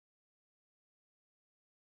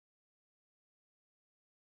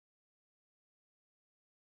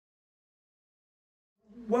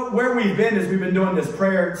Where we've been is we've been doing this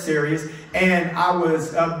prayer series, and I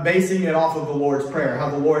was basing it off of the Lord's Prayer. How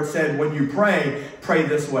the Lord said, when you pray, pray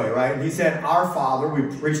this way, right? And he said, our Father.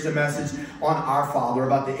 We preached a message on our Father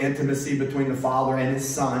about the intimacy between the Father and his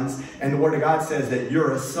sons. And the Word of God says that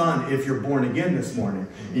you're a son if you're born again this morning.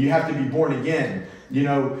 You have to be born again. You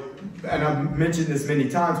know, and I've mentioned this many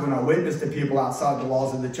times when I witness to people outside the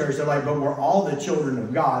walls of the church. They're like, but we're all the children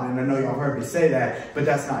of God. And I know y'all heard me say that, but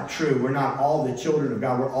that's not true. We're not all the children of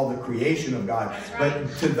God. We're all the creation of God. Right.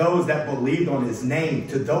 But to those that believed on his name,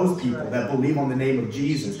 to those people that believe on the name of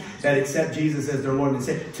Jesus, that accept Jesus as their Lord and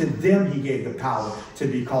Savior, to them he gave the power to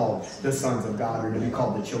be called the sons of God, or to be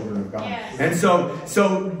called the children of God. Yes. And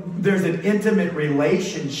so there's an intimate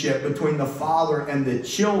relationship between the Father and the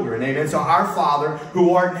children. Amen. So our Father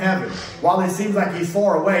who art in heaven, while it seems like he's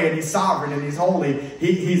far away and he's sovereign and he's holy,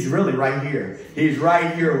 he's really right here. He's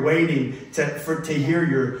right here waiting to hear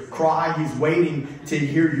your cry. He's waiting to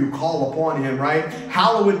hear you call upon him, right?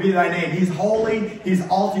 Hallowed be thy name. He's holy. He's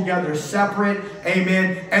altogether separate.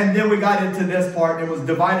 Amen. And then we got into this part. It was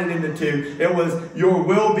divided into two. It was your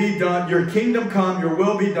will be done. Your kingdom come. Your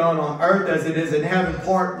will be done on earth as it is in heaven.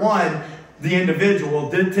 Part one. The individual.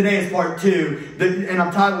 Today is part two, and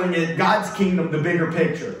I'm titling it God's Kingdom, the Bigger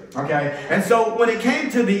Picture. Okay? And so when it came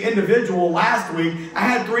to the individual last week, I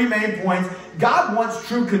had three main points. God wants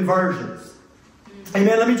true conversions.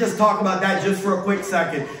 Amen. Let me just talk about that just for a quick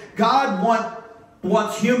second. God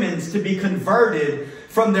wants humans to be converted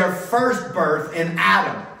from their first birth in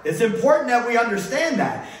Adam. It's important that we understand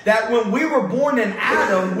that when we were born in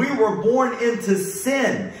Adam, we were born into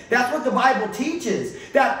sin. That's what the Bible teaches,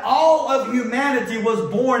 that all of humanity was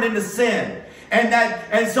born into sin.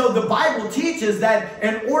 And so the Bible teaches that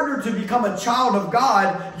in order to become a child of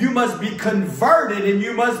God, you must be converted and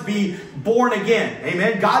you must be born again.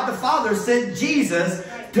 Amen. God the Father sent Jesus,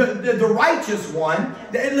 the righteous one.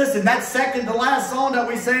 And listen, that second to last song that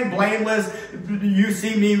we sang, blameless, you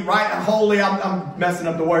see me right, holy, I'm messing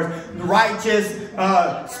up the words, righteous,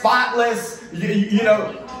 spotless, you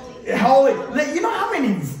know, holy. You know how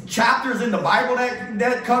many chapters in the Bible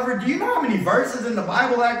that covered? Do you know how many verses in the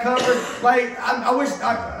Bible that covered? Like, I wish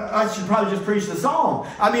I should probably just preach the song.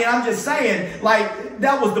 I mean, I'm just saying, like,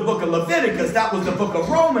 that was the book of Leviticus. That was the book of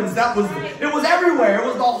Romans. It was everywhere. It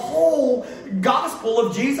was the whole gospel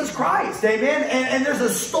of Jesus Christ. Amen. And there's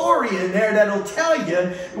a story in there that'll tell you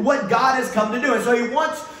what God has come to do. And so he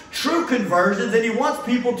wants true conversions, and he wants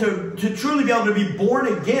people to truly be able to be born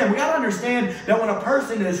again. We got to understand that when a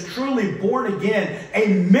person is truly born again, a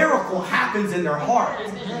miracle happens in their heart.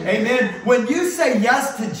 Amen. When you say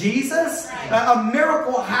yes to Jesus, a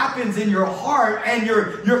miracle happens in your heart, and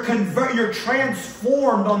you're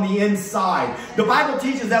transformed on the inside. The Bible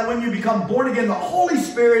teaches that when you become born again, the Holy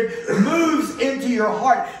Spirit moves into your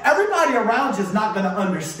heart. Everybody around you is not going to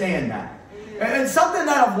understand that. And something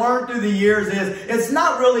that I've learned through the years is it's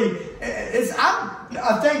not really.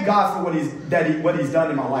 I thank God for what he's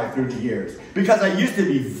done in my life through the years, because I used to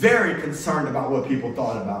be very concerned about what people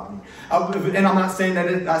thought about me. And I'm not saying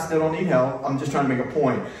that I still don't need help. I'm just trying to make a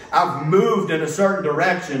point. I've moved in a certain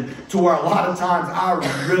direction to where a lot of times I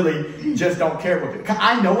really just don't care what people.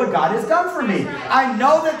 I know what God has done for me. I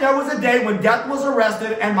know that there was a day when death was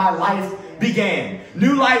arrested and my life began.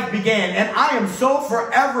 New life began. And I am so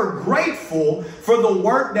forever grateful for the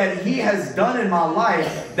work that he has done in my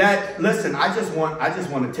life that, listen, I just want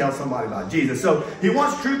to tell somebody about Jesus. So he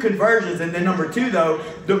wants true conversions. And then number two, though,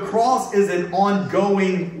 the cross is an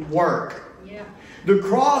ongoing work. Yeah. The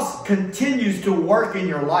cross continues to work in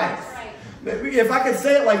your life. If I could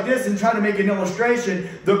say it like this and try to make an illustration,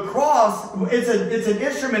 the cross, it's an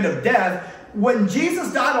instrument of death. When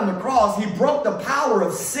Jesus died on the cross, he broke the power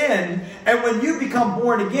of sin. And when you become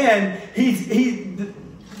born again,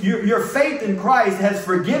 your faith in Christ has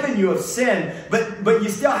forgiven you of sin, but you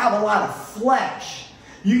still have a lot of flesh.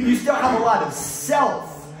 You still have a lot of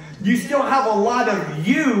self. You still have a lot of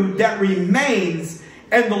you that remains.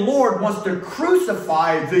 And the Lord wants to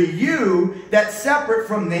crucify the you that's separate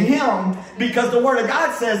from the him, because the Word of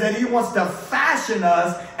God says that he wants to fashion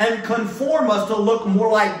us and conform us to look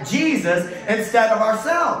more like Jesus instead of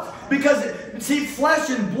ourselves. Because, see, flesh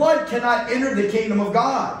and blood cannot enter the kingdom of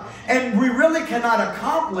God. And we really cannot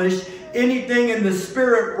accomplish anything in the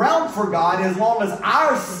spirit realm for God as long as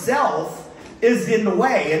our self is in the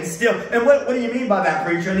way. And what do you mean by that,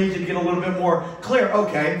 preacher? I need you to get a little bit more clear.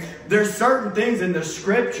 Okay, there's certain things in the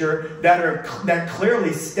scripture that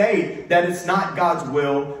clearly state that it's not God's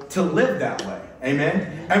will to live that way.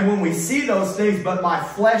 Amen. And when we see those things, but my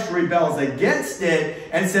flesh rebels against it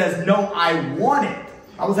and says, no, I want it.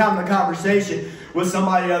 I was having a conversation with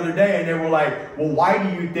somebody the other day, and they were like, well, why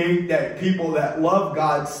do you think that people that love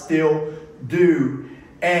God still do?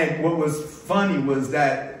 And what was funny was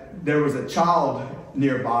that there was a child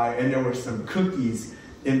nearby, and there were some cookies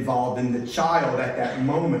involved, and the child at that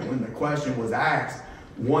moment when the question was asked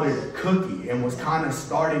wanted a cookie and was kind of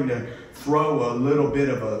starting to throw a little bit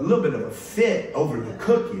of a fit over the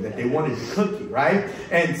cookie, that they wanted the cookie, right?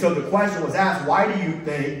 And so the question was asked, why do you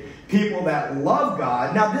think people that love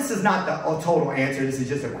God, now this is not the total answer, this is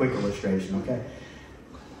just a quick illustration, okay?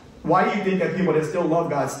 Why do you think that people that still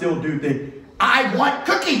love God still do think, I want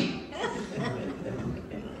cookie?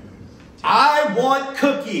 I want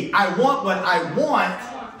cookie. I want what I want.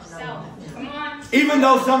 Even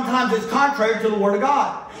though sometimes it's contrary to the Word of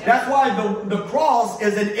God. That's why the cross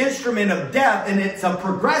is an instrument of death, and it's a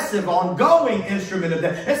progressive, ongoing instrument of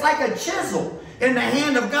death. It's like a chisel in the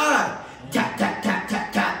hand of God. Tap, tap, tap,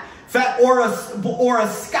 tap, tap. Or a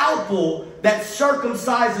scalpel that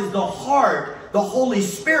circumcises the heart, the Holy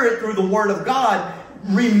Spirit through the Word of God,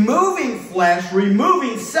 removing flesh,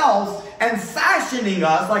 removing self, and fashioning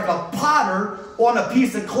us like a potter on a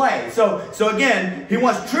piece of clay. So again, he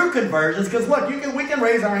wants true conversions, because look, we can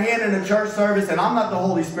raise our hand in a church service, and I'm not the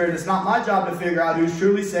Holy Spirit. It's not my job to figure out who's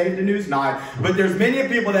truly saved and who's not. But there's many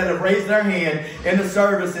people that have raised their hand in the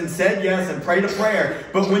service and said yes and prayed a prayer.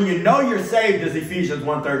 But when you know you're saved, as Ephesians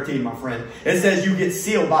 1:13, my friend, it says you get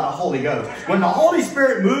sealed by the Holy Ghost. When the Holy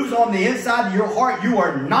Spirit moves on the inside of your heart, you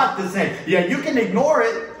are not the same. Yeah, you can ignore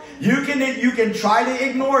it. You can try to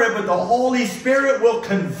ignore it, but the Holy Spirit will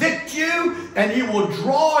convict you, and He will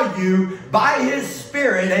draw you by His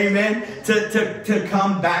Spirit, amen, to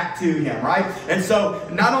come back to Him, right? And so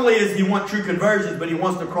not only does He want true conversions, but He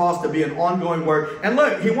wants the cross to be an ongoing work. And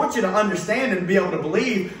look, He wants you to understand and be able to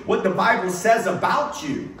believe what the Bible says about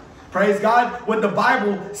you. Praise God. What the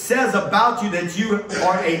Bible says about you, that you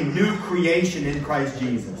are a new creation in Christ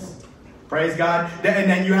Jesus. Praise God. And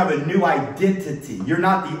then you have a new identity. You're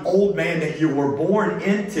not the old man that you were born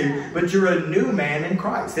into, but you're a new man in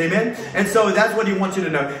Christ. Amen. And so that's what He wants you to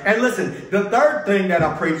know. And listen, the third thing that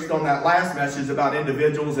I preached on that last message about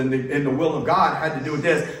individuals and the will of God had to do with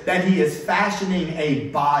this, that He is fashioning a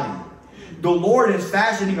body. The Lord is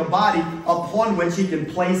fashioning a body upon which He can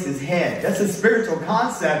place His head. That's a spiritual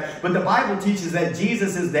concept, but the Bible teaches that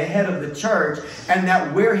Jesus is the head of the church and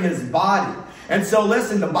that we're His body. And so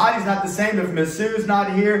listen, the body's not the same if Miss Sue's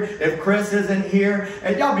not here, if Chris isn't here.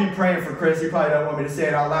 And y'all be praying for Chris. He probably don't want me to say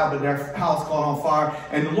it out loud, but their house caught on fire.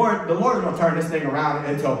 And the Lord's going to turn this thing around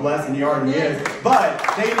into a blessing. He already is. But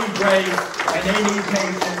they need grace and they need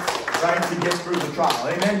patience, right, to get through the trial.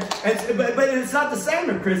 Amen. But it's not the same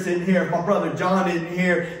if Chris isn't here, if my brother John isn't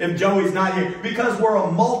here, if Joey's not here, because we're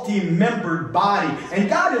a multi-membered body. And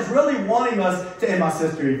God is really wanting us to, and my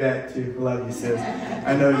sister Yvette too, I love you, sis.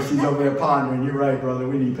 I know she's over there pondering. You're right, brother,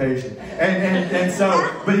 we need patience. And so,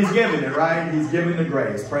 but He's giving it, right? He's giving the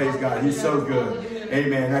grace. Praise God. He's so good.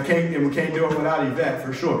 Amen. We can't do it without Yvette,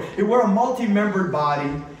 for sure. We're a multi-membered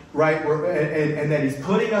body, right? And that He's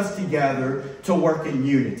putting us together to work in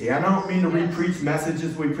unity. I don't mean to re-preach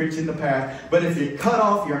messages we preached in the past, but if you cut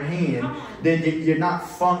off your hand, then you're not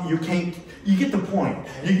you get the point.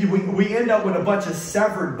 We end up with a bunch of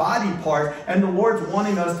severed body parts, and the Lord's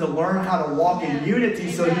wanting us to learn how to walk in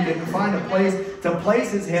unity so He can find a place to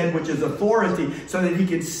place His head, which is authority, so that He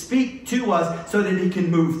can speak to us, so that He can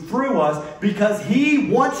move through us, because He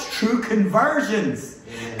wants true conversions.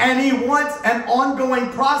 And He wants an ongoing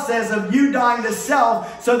process of you dying to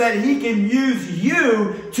self so that He can use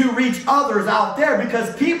you to reach others out there.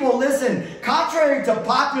 Because people, listen, contrary to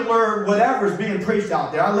popular whatever's being preached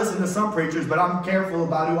out there, I listen to some preachers, but I'm careful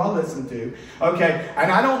about who I listen to. Okay,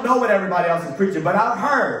 and I don't know what everybody else is preaching, but I've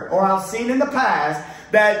heard or I've seen in the past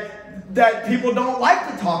that people don't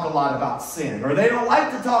like to talk a lot about sin, or they don't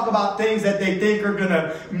like to talk about things that they think are going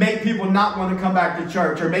to make people not want to come back to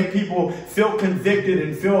church, or make people feel convicted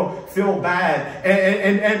and feel bad.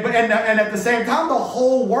 And at the same time, the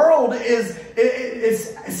whole world is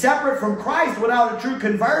separate from Christ without a true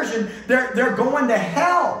conversion. They're going to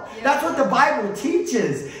hell. That's what the Bible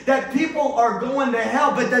teaches, that people are going to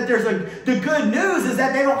hell, but that the good news is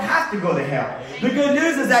that they don't have to go to hell. The good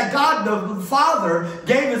news is that God the Father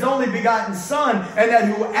gave His only begotten Son, and that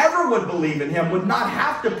whoever would believe in Him would not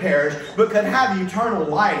have to perish, but could have eternal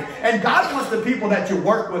life. And God wants the people that you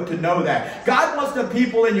work with to know that. God wants the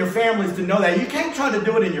people in your families to know that. You can't try to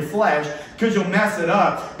do it in your flesh. because you'll mess it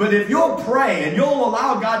up. But if you'll pray and you'll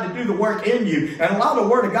allow God to do the work in you and allow the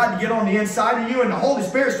Word of God to get on the inside of you and the Holy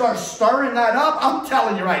Spirit starts stirring that up, I'm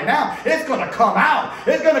telling you right now, it's going to come out.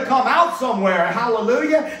 It's going to come out somewhere.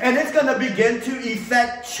 Hallelujah. And it's going to begin to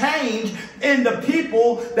effect change in the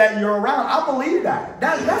people that you're around. I believe that.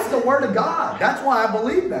 That's the Word of God. That's why I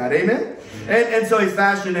believe that. Amen. And so He's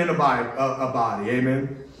fashioned in a body.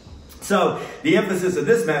 Amen. So the emphasis of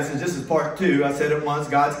this message, this is part 2. I said it once,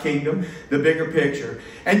 God's kingdom, the bigger picture.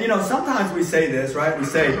 And you know, sometimes we say this, right? We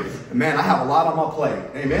say, man, I have a lot on my plate.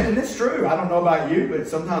 Amen. And it's true. I don't know about you, but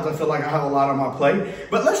sometimes I feel like I have a lot on my plate.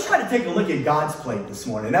 But let's try to take a look at God's plate this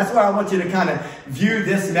morning. That's where I want you to kind of view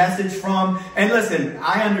this message from. And listen,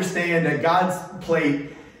 I understand that God's plate,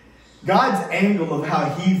 God's angle of how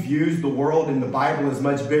He views the world in the Bible is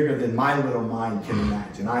much bigger than my little mind can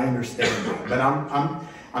imagine. I understand that. But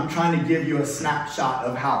I'm trying to give you a snapshot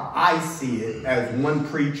of how I see it as one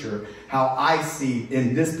preacher, how I see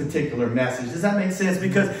in this particular message. Does that make sense?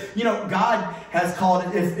 Because, you know, God has called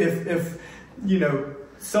it, if you know,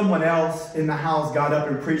 someone else in the house got up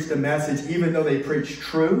and preached a message, even though they preached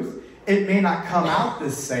truth, it may not come out the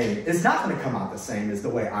same. It's not going to come out the same as the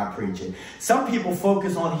way I preach it. Some people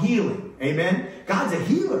focus on healing. Amen. God's a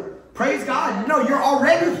healer. Praise God. No, you're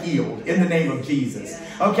already healed in the name of Jesus.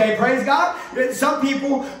 Okay, praise God. Some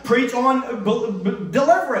people preach on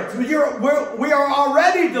deliverance. We are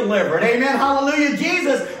already delivered. Amen. Hallelujah.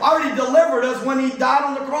 Jesus already delivered us when He died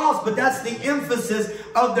on the cross. But that's the emphasis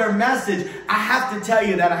of their message. I have to tell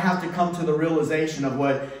you that I have to come to the realization of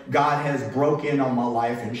what God has broke in on my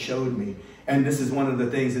life and showed me. And this is one of the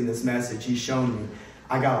things in this message He's shown me.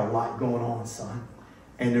 I got a lot going on, son.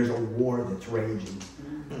 And there's a war that's raging.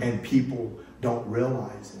 And people don't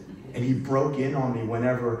realize it. And He broke in on me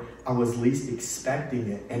whenever I was least expecting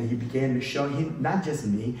it. And He began to show, not just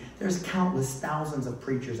me, there's countless thousands of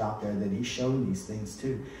preachers out there that He's shown these things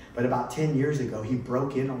to. But about 10 years ago, He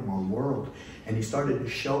broke in on my world. And He started to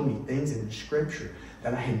show me things in the Scripture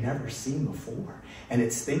that I had never seen before. And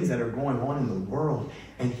it's things that are going on in the world.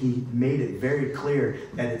 And He made it very clear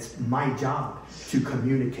that it's my job to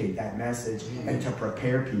communicate that message and to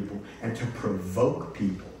prepare people and to provoke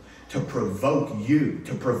people, to provoke you,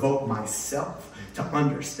 to provoke myself, to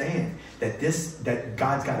understand that that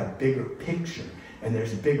God's got a bigger picture and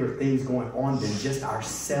there's bigger things going on than just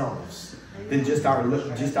ourselves, than just our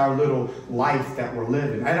little life that we're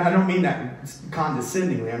living. I don't mean that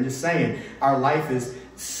condescendingly. I'm just saying our life is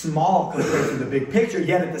small compared to the big picture,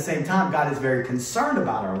 yet at the same time, God is very concerned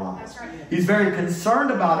about our lives. He's very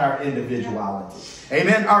concerned about our individuality.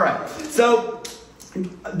 Amen? All right. So,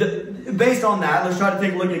 based on that, let's try to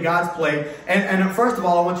take a look at God's plate. And first of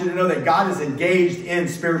all, I want you to know that God is engaged in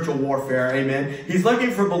spiritual warfare. Amen. He's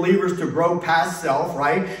looking for believers to grow past self,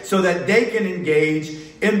 right? So that they can engage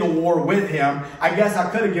in the war with Him. I guess I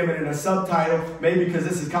could have given it a subtitle, maybe because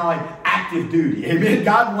this is kind of like active duty. Amen.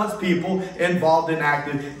 God wants people involved in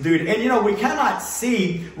active duty. And you know, we cannot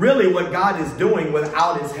see really what God is doing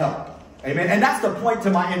without His help. Amen. And that's the point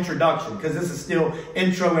to my introduction, because this is still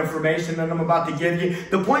intro information that I'm about to give you.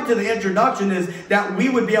 The point to the introduction is that we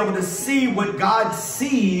would be able to see what God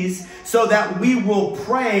sees so that we will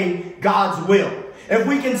pray God's will. If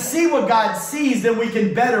we can see what God sees, then we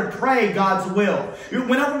can better pray God's will.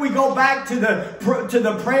 Whenever we go back to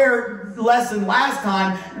the prayer lesson last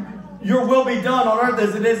time, your will be done on earth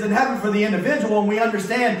as it is in heaven for the individual. And we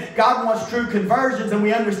understand God wants true conversions. And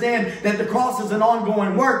we understand that the cross is an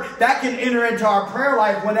ongoing work. That can enter into our prayer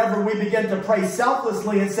life whenever we begin to pray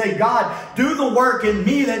selflessly and say, God, do the work in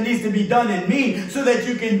me that needs to be done in me so that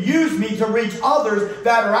you can use me to reach others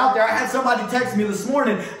that are out there. I had somebody text me this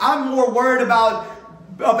morning. I'm more worried about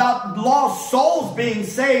lost souls being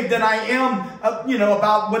saved than I am,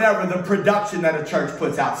 about whatever the production that a church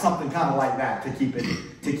puts out, something kind of like that, to keep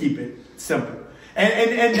it simple.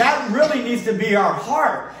 And that really needs to be our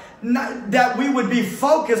heart, that we would be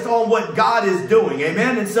focused on what God is doing.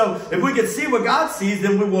 Amen. And so if we could see what God sees,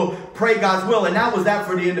 then we will pray God's will. And that was that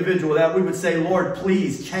for the individual, that we would say, Lord,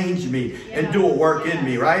 please change me and do a work in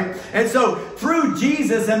me, right? And so through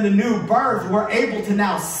Jesus and the new birth, we're able to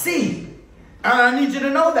now see. And I need you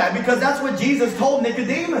to know that, because that's what Jesus told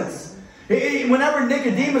Nicodemus. Whenever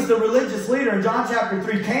Nicodemus, the religious leader in John chapter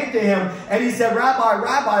 3, came to him and he said,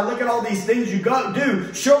 Rabbi, look at all these things you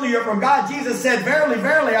do. Surely you're from God. Jesus said, verily,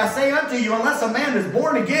 verily, I say unto you, unless a man is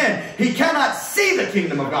born again, he cannot see the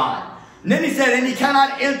kingdom of God. And then he said, and he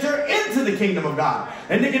cannot enter into the kingdom of God.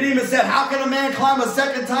 And Nicodemus said, how can a man climb a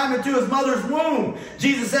second time into his mother's womb?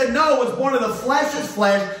 Jesus said, no, was born of the flesh is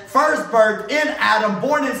flesh, first birth in Adam,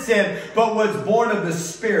 born in sin, but was born of the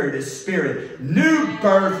Spirit is spirit. New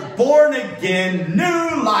birth, born again,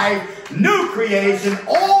 new life, new creation,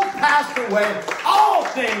 all passed away, all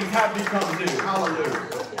things have become new. Hallelujah.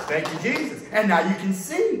 Thank you, Jesus. And now you can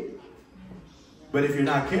see. But if you're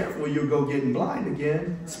not careful, you'll go getting blind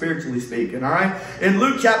again, spiritually speaking, all right? In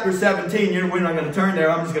Luke chapter 17, we're not going to turn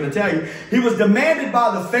there, I'm just going to tell you. He was demanded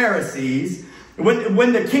by the Pharisees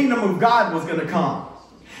when the kingdom of God was going to come.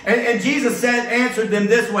 And Jesus answered them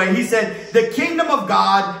this way. He said, the kingdom of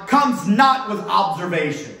God comes not with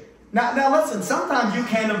observation. Now listen, sometimes you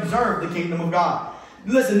can't observe the kingdom of God.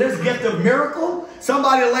 Listen, there's a gift of miracle.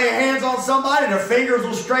 Somebody will lay hands on somebody, their fingers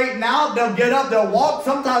will straighten out, they'll get up, they'll walk.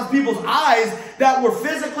 Sometimes people's eyes that were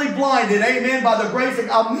physically blinded, amen, by the grace of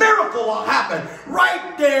God, a miracle will happen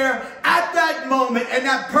right there at that moment, and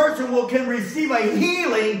that person can receive a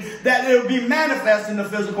healing that it will be manifest in the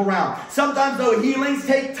physical realm. Sometimes those healings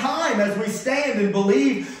take time as we stand and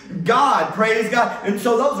believe God, praise God. And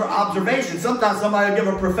so those are observations. Sometimes somebody will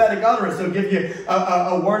give a prophetic utterance. They'll give you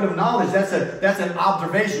a word of knowledge. That's an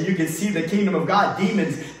observation. You can see the kingdom of God.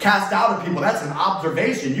 Demons cast out of people. That's an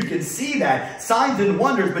observation. You can see that. Signs and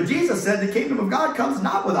wonders. But Jesus said the kingdom of God comes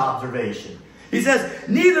not with observation. He says,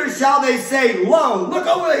 neither shall they say, lo, look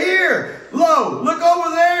over here. Lo, look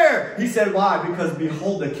over there. He said, why? Because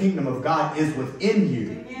behold, the kingdom of God is within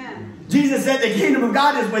you. Jesus said the kingdom of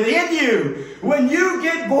God is within you. When you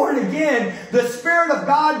get born again, the Spirit of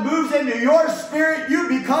God moves into your spirit. You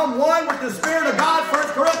become one with the Spirit of God. 1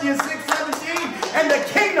 Corinthians 6:17. And the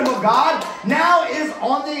kingdom of God now is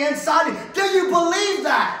on the inside of you. Do you believe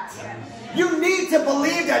that? You need to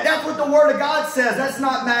believe that. That's what the Word of God says. That's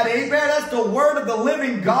not Matt Hebert. That's the Word of the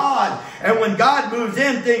living God. And when God moves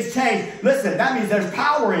in, things change. Listen, that means there's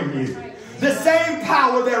power in you. The same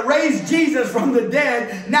power that raised Jesus from the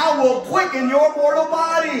dead now will quicken your mortal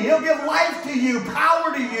body. He'll give life to you,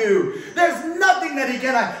 power to you. There's nothing that he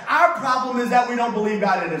cannot. Our problem is that we don't believe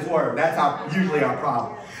God in his word. That's usually our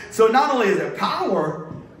problem. So not only is it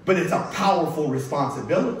power, but it's a powerful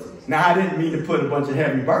responsibility. Now, I didn't mean to put a bunch of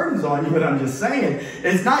heavy burdens on you, but I'm just saying,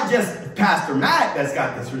 it's not just Pastor Matt that's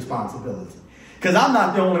got this responsibility. Because I'm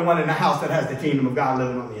not the only one in the house that has the kingdom of God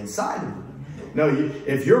living on the inside of you. No,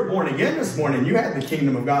 if you're born again this morning, you have the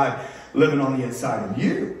kingdom of God living on the inside of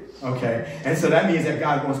you. Okay? And so that means that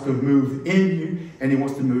God wants to move in you and he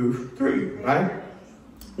wants to move through you, right?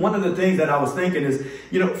 One of the things that I was thinking is,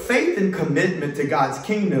 faith and commitment to God's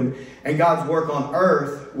kingdom and God's work on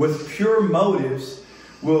earth with pure motives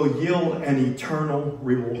will yield an eternal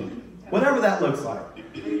reward. Whatever that looks like.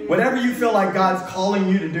 Whatever you feel like God's calling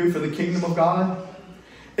you to do for the kingdom of God,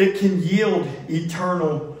 it can yield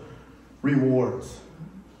eternal rewards.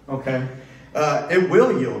 Okay? It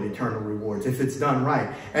will yield eternal rewards if it's done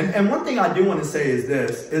right. And one thing I do want to say is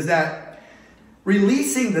this, is that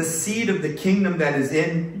releasing the seed of the kingdom that is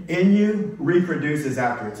in you reproduces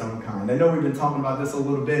after its own kind. I know we've been talking about this a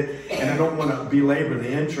little bit, and I don't want to belabor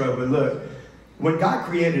the intro, but look, when God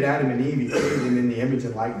created Adam and Eve, he created them in the image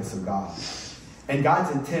and likeness of God. And God's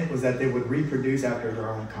intent was that they would reproduce after their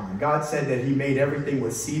own kind. God said that he made everything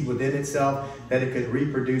with seed within itself, that it could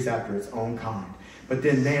reproduce after its own kind. But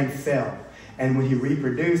then man fell. And when he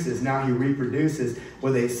reproduces, now he reproduces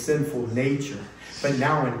with a sinful nature. But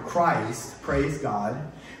now in Christ, praise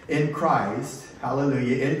God, in Christ,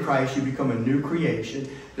 hallelujah, in Christ you become a new creation.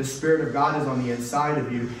 The Spirit of God is on the inside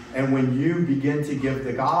of you. And when you begin to give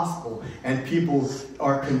the gospel and people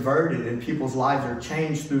are converted and people's lives are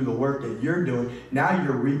changed through the work that you're doing, now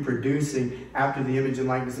you're reproducing after the image and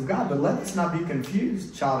likeness of God. But let us not be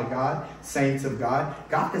confused, child of God, saints of God.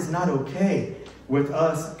 God is not okay with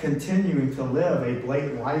us continuing to live a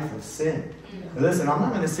blatant life of sin. Listen, I'm not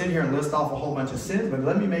going to sit here and list off a whole bunch of sins, but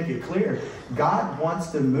let me make it clear. God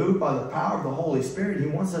wants to move by the power of the Holy Spirit. He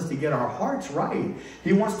wants us to get our hearts right.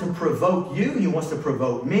 He wants to provoke you. He wants to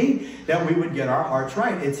provoke me that we would get our hearts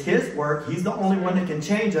right. It's his work. He's the only one that can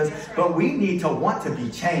change us, but we need to want to be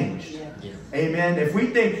changed. Amen. If we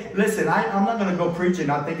think, listen, I'm not going to go preaching.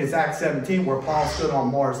 I think it's Acts 17 where Paul stood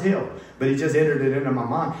on Mars Hill, but he just entered it into my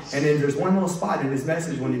mind. And then there's one little spot in his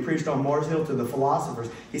message when he preached on Mars Hill to the philosophers.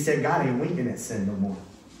 He said, God ain't winking at sin no more.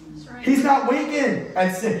 Right. He's not winking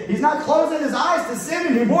at sin. He's not closing his eyes to sin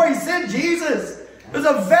anymore. He sent Jesus. It was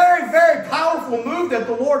a very, very powerful move that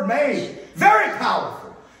the Lord made. Very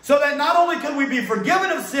powerful. So that not only could we be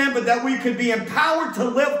forgiven of sin, but that we could be empowered to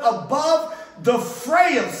live above the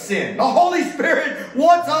fray of sin. The Holy Spirit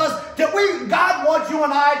wants us God wants you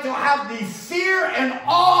and I to have the fear and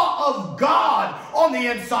awe of God on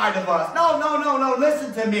the inside of us. No.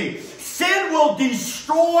 Listen to me. Sin will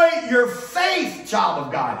destroy your faith, child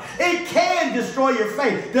of God. It can destroy your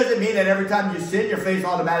faith. Does it mean that every time you sin, your faith's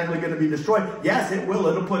automatically going to be destroyed? Yes, it will.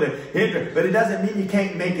 It'll put a hinder. But it doesn't mean you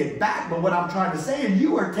can't make it back. But what I'm trying to say is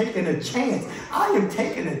you are taking a chance. I am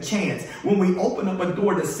taking a chance when we open up a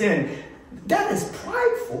door to sin. That is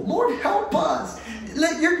prideful. Lord, help us.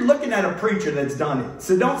 You're looking at a preacher that's done it.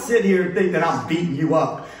 So don't sit here and think that I'm beating you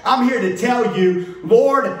up. I'm here to tell you,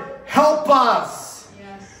 Lord, help us.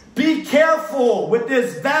 Be careful with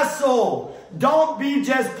this vessel. Don't be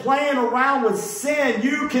just playing around with sin.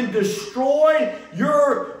 You can destroy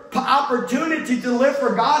your opportunity to live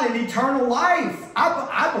for God in eternal life.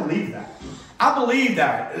 I believe that. I believe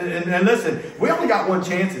that. And listen, we only got one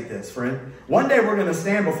chance at this, friend. One day we're going to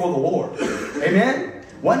stand before the Lord. Amen?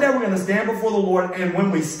 One day we're going to stand before the Lord. And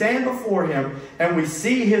when we stand before Him and we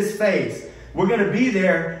see His face, we're going to be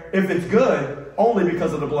there, if it's good, only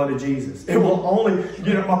because of the blood of Jesus. It will only,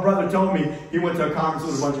 my brother told me he went to a conference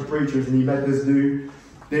with a bunch of preachers and he met this dude.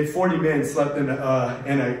 Then 40 men slept in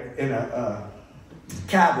a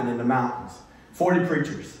cabin in the mountains. 40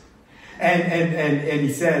 preachers. And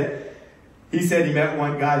he said he met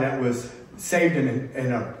one guy that was saved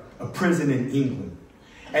in a prison in England.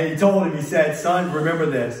 And he told him, he said, son, remember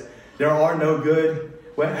this. There are no good,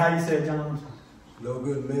 how do you say it, John? No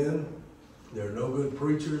good men. There are no good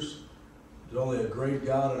preachers. There's only a great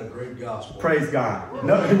God and a great gospel. Praise God.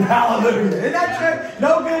 No, hallelujah. Isn't that true?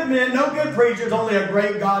 No good men, no good preachers, only a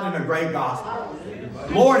great God and a great gospel.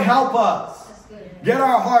 Lord, help us. Get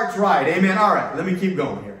our hearts right. Amen. All right, let me keep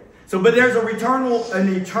going here. So, but there's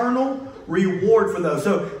an eternal reward for those.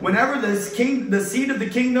 So whenever the seed of the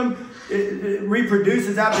kingdom it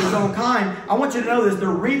reproduces after its own kind, I want you to know this. The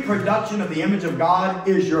reproduction of the image of God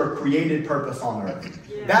is your created purpose on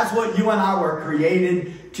earth. That's what you and I were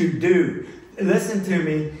created to do. Listen to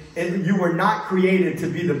me. You were not created to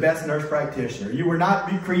be the best nurse practitioner. You were not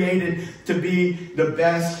created to be the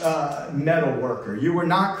best metal worker. You were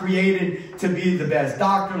not created to be the best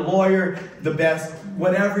doctor, lawyer, the best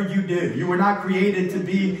whatever you do. You were not created to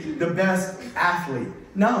be the best athlete.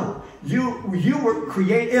 No. You were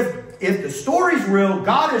created. If the story's real,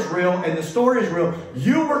 God is real, and the story is real,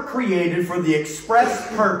 you were created for the express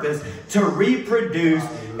purpose to reproduce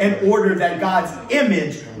in order that God's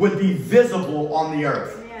image would be visible on the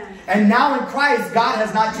earth. And now in Christ, God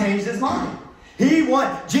has not changed His mind.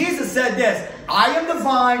 Jesus said this, I am the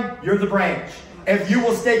vine, you're the branch. If you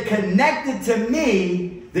will stay connected to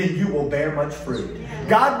me, then you will bear much fruit.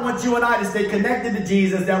 God wants you and I to stay connected to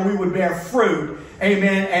Jesus, that we would bear fruit.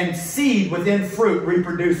 Amen. And seed within fruit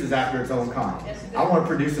reproduces after its own kind. I want to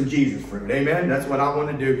produce some Jesus fruit. Amen. That's what I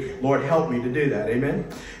want to do. Lord, help me to do that. Amen.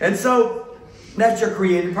 And so that's your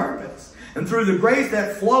created purpose. And through the grace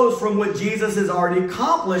that flows from what Jesus has already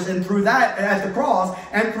accomplished, and through that at the cross,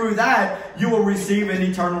 and through that you will receive an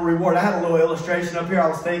eternal reward. I had a little illustration up here. I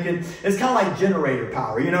was thinking it's kind of like generator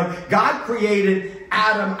power. God created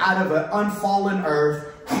Adam out of an unfallen earth,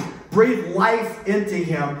 breathed life into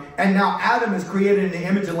him, and now Adam is created in the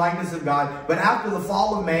image and likeness of God. But after the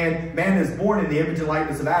fall of man, man is born in the image and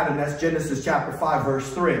likeness of Adam. That's Genesis chapter 5,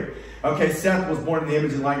 verse 3. Okay, Seth was born in the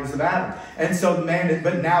image and likeness of Adam. And so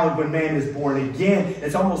but now when man is born again,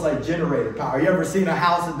 it's almost like generator power. You ever seen a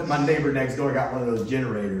house that my neighbor next door got one of those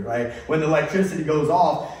generators, right? When the electricity goes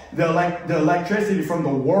off, the electricity from the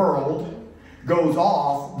world goes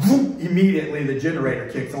off, immediately the generator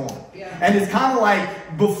kicks on. Yeah. And it's kind of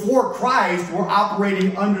like before Christ, we're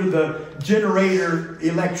operating under the generator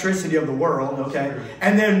electricity of the world, okay?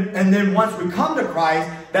 And then once we come to Christ,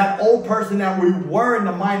 that old person that we were in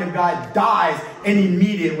the mind of God dies, and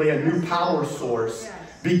immediately a new power source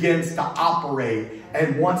begins to operate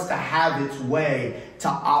and wants to have its way to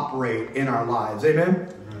operate in our lives.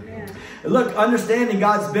 Amen? Look, understanding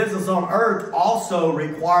God's business on earth also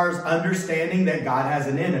requires understanding that God has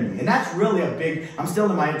an enemy. And that's really a big, I'm still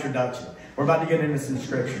in my introduction. We're about to get into some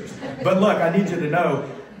scriptures. But look, I need you to know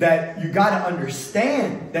that you got to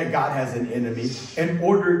understand that God has an enemy in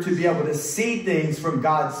order to be able to see things from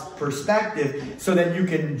God's perspective, so that you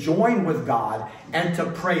can join with God and to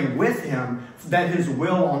pray with Him that His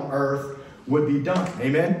will on earth would be done.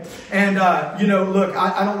 Amen. And, look,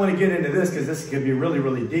 I don't want to get into this because this could be really,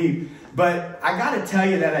 really deep. But I got to tell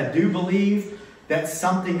you that I do believe that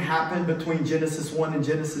something happened between Genesis 1 and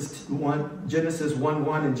Genesis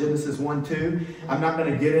 1:1 and Genesis 1:2. I'm not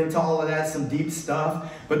going to get into all of that, some deep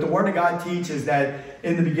stuff. But the Word of God teaches that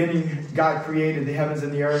in the beginning, God created the heavens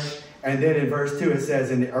and the earth. And then in verse 2 it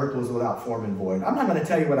says, and the earth was without form and void. I'm not going to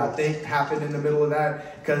tell you what I think happened in the middle of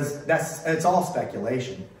that, because it's all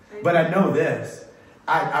speculation. But I know this.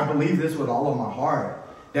 I believe this with all of my heart,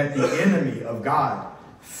 that the enemy of God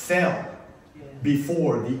fell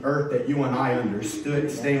before the earth that you and I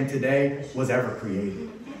stand today was ever created.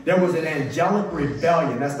 There was an angelic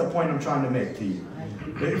rebellion. That's the point I'm trying to make to you.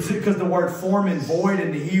 It's because the word form and void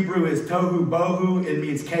in the Hebrew is tohu bohu. It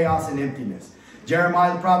means chaos and emptiness.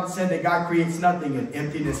 Jeremiah the prophet said that God creates nothing in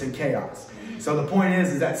emptiness and chaos. So the point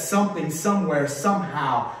is that something somewhere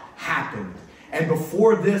somehow happened. And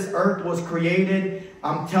before this earth was created,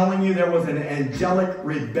 I'm telling you, there was an angelic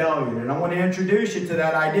rebellion. And I want to introduce you to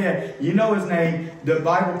that idea. You know his name. The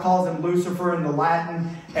Bible calls him Lucifer in the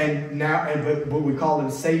Latin. But we call him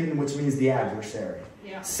Satan, which means the adversary.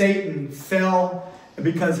 Yeah. Satan fell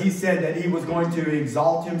because he said that he was going to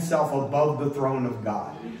exalt himself above the throne of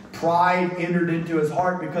God. Pride entered into his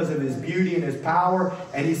heart because of his beauty and his power.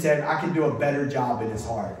 And he said, I can do a better job in his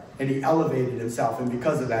heart. And he elevated himself. And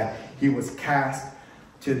because of that, he was cast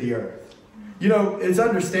to the earth. You know, it's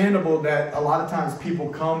understandable that a lot of times people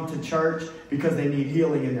come to church because they need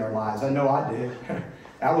healing in their lives. I know I did.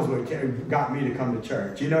 That was what got me to come to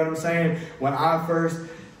church. You know what I'm saying? When I first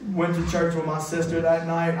went to church with my sister that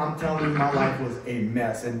night, I'm telling you, my life was a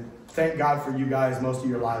mess. And thank God for you guys. Most of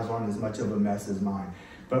your lives aren't as much of a mess as mine.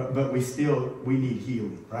 But we need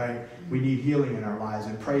healing, right? We need healing in our lives,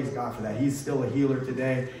 and praise God for that. He's still a healer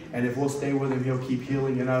today, and if we'll stay with him, he'll keep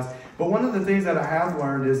healing in us. But one of the things that I have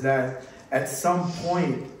learned is that at some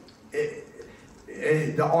point,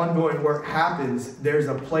 the ongoing work happens. There's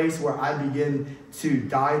a place where I begin to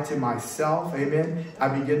die to myself, amen? I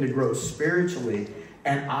begin to grow spiritually,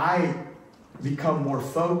 and I become more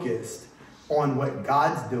focused on what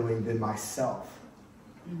God's doing than myself.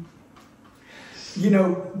 You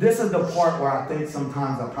know, this is the part where I think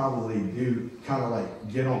sometimes I probably do kind of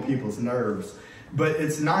like get on people's nerves. But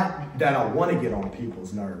it's not that I want to get on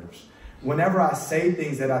people's nerves. Whenever I say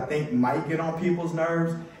things that I think might get on people's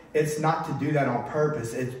nerves, it's not to do that on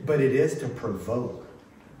purpose, but it is to provoke.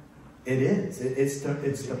 It is. It's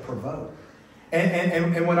to provoke.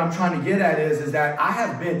 And what I'm trying to get at is that I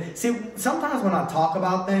have been... See, sometimes when I talk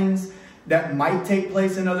about things that might take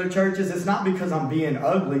place in other churches, it's not because I'm being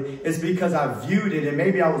ugly. It's because I viewed it, and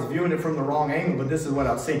maybe I was viewing it from the wrong angle, but this is what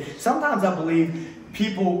I've seen. Sometimes I believe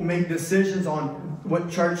people make decisions on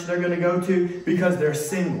what church they're going to go to because they're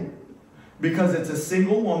single. Because it's a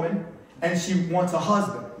single woman, and she wants a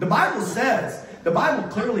husband. The Bible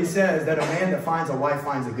clearly says that a man that finds a wife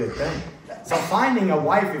finds a good thing. So finding a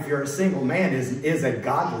wife, if you're a single man, is a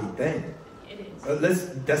godly thing. It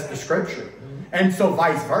is. That's the scripture. And so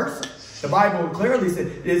vice versa. The Bible clearly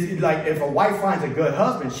says, like, if a wife finds a good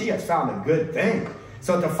husband, she has found a good thing.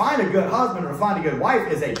 So to find a good husband or find a good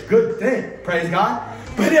wife is a good thing. Praise God.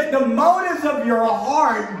 But if the motives of your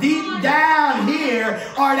heart deep down here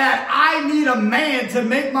are that I need a man to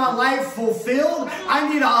make my life fulfilled,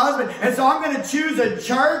 I need a husband, and so I'm going to choose a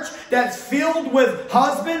church that's filled with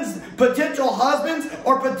husbands, potential husbands,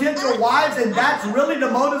 or potential wives, and that's really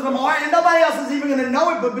the motives of my heart, and nobody else is even going to know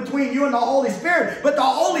it but between you and the Holy Spirit. But the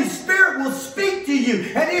Holy Spirit will speak to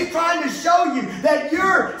you, and He's trying to show you that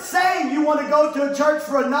you're saying you want to go to a church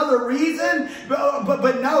for another reason,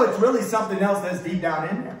 but no, it's really something else that's deep down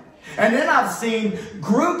in there. And then I've seen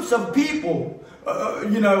groups of people,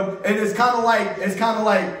 you know, and it's kind of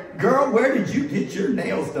like, girl, where did you get your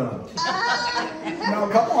nails done? No,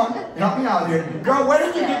 come on, help me out here. Girl, where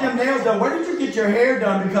did you get them nails done? Where did you get your hair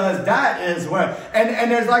done? Because that is where, and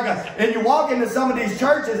there's like and you walk into some of these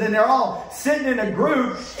churches and they're all sitting in a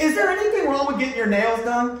group. Is there anything wrong with getting your nails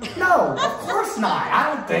done? No, of course not.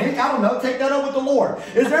 I don't know. Take that up with the Lord.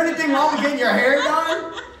 Is there anything wrong with getting your hair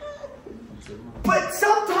done? But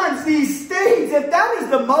sometimes these things, if that is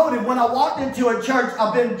the motive, when I walked into a church,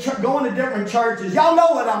 I've been going to different churches. Y'all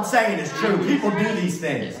know what I'm saying is true. People do these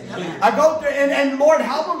things. I go through, and Lord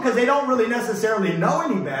help them, because they don't really necessarily know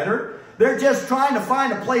any better. They're just trying to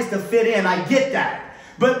find a place to fit in. I get that.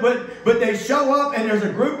 But they show up, and there's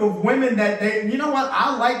a group of women that you know what,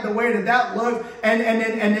 I like the way that looks, and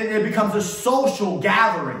then it becomes a social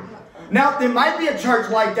gathering. Now, there might be a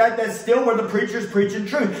church like that that's still where the preacher's preaching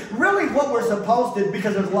truth. Really what we're supposed to,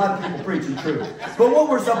 because there's a lot of people preaching truth, but what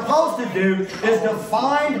we're supposed to do is to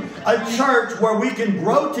find a church where we can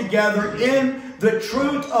grow together in the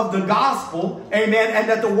truth of the gospel, amen, and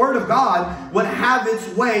that the word of God would have its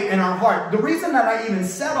way in our heart. The reason that I even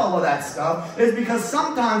said all of that stuff is because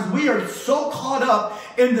sometimes we are so caught up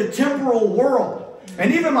in the temporal world.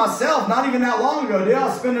 And even myself, not even that long ago, dude, I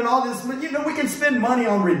was spending all this, you know, we can spend money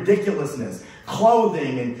on ridiculousness,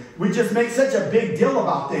 clothing, and we just make such a big deal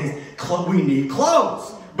about things. We need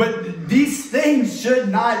clothes. But these things should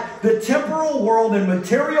not, the temporal world and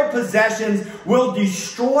material possessions will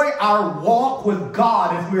destroy our walk with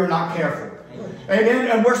God if we are not careful. Amen.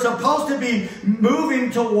 And we're supposed to be moving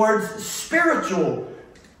towards spiritual,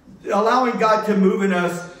 allowing God to move in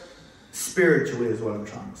us spiritually is what I'm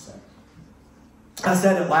trying to say. I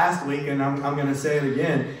said it last week, and I'm going to say it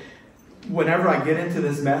again. Whenever I get into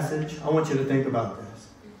this message, I want you to think about this.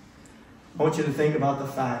 I want you to think about the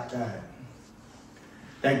fact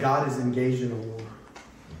that God is engaged in a war.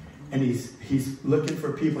 And He's looking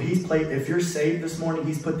for people. If you're saved this morning,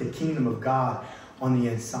 He's put the kingdom of God on the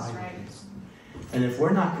inside of you. And if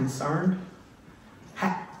we're not concerned,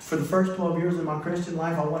 for the first 12 years of my Christian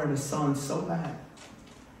life, I wanted a son so bad.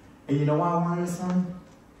 And you know why I wanted a son?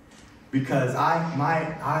 Because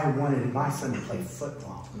I wanted my son to play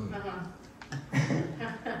football.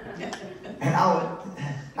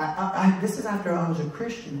 And this is after I was a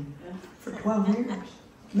Christian for 12 years.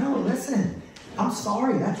 No, listen. I'm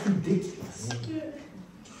sorry. That's ridiculous.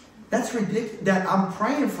 That's ridiculous. That I'm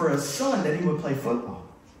praying for a son that he would play football.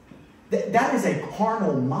 That is a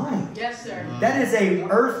carnal mind. Yes, sir. That is a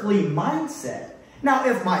earthly mindset. Now,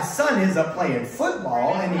 if my son ends up playing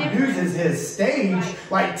football and he uses his stage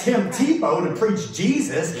like Tim Tebow to preach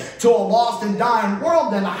Jesus to a lost and dying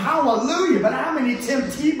world, then hallelujah. But how many Tim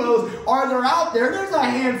Tebows are there out there? There's a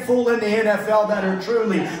handful in the NFL that are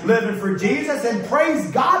truly living for Jesus, and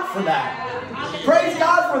praise God for that. Praise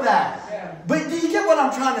God for that. But do you get what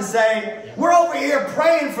I'm trying to say? We're over here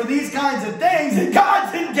praying for these kinds of things, and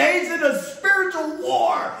God's engaged in a spiritual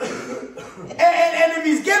war. And if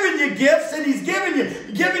He's giving you gifts and He's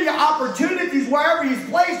giving you opportunities wherever He's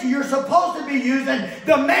placed you, you're supposed to be using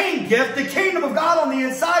the main gift, the kingdom of God on the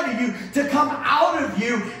inside of you, to come out of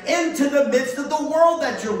you into the midst of the world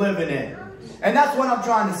that you're living in. And that's what I'm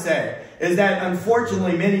trying to say, is that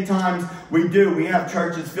unfortunately many times we have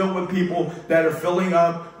churches filled with people that are filling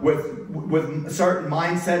up with certain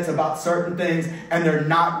mindsets about certain things, and they're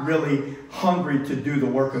not really hungry to do the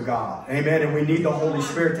work of God. Amen. And we need the Holy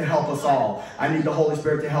Spirit to help us all. I need the Holy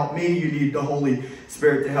Spirit to help me. You need the Holy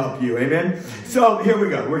Spirit to help you. Amen. So here we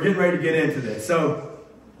go. We're getting ready to get into this. So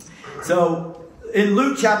in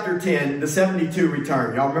Luke chapter 10, the 72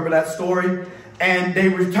 returned. Y'all remember that story? And they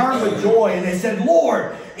returned with joy, and they said,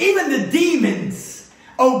 Lord, even the demons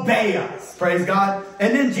obey us. Praise God.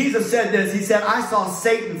 And then Jesus said this. He said, I saw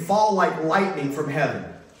Satan fall like lightning from heaven.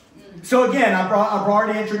 So again, I've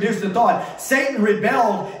already introduced the thought. Satan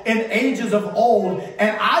rebelled in ages of old.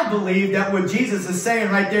 And I believe that what Jesus is saying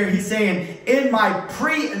right there, He's saying, in my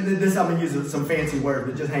I'm going to use some fancy words,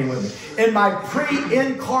 but just hang with me. In my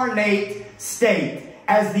pre-incarnate state,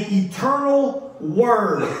 as the eternal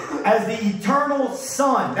Word, as the eternal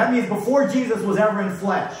Son. That means before Jesus was ever in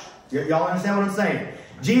flesh. Y'all understand what I'm saying?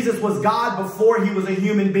 Jesus was God before He was a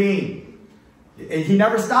human being. He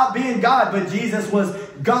never stopped being God, but Jesus was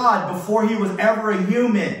God before He was ever a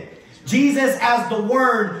human. Jesus, as the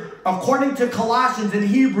Word, according to Colossians and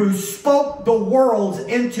Hebrews, spoke the worlds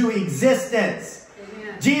into existence.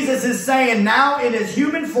 Jesus is saying, now in His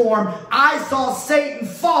human form, I saw Satan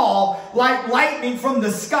fall like lightning from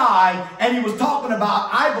the sky. And He was talking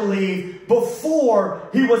about, I believe, before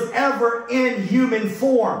He was ever in human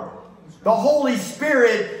form. The Holy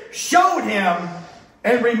Spirit showed Him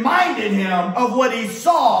and reminded Him of what He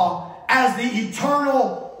saw as the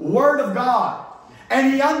eternal Word of God.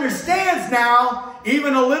 And He understands now,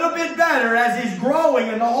 even a little bit better as He's growing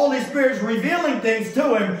and the Holy Spirit's revealing things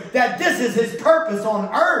to Him, that this is His purpose on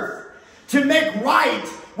earth, to make right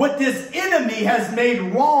what this enemy has made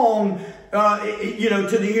wrong,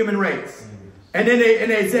 to the human race. And then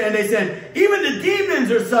they said, even the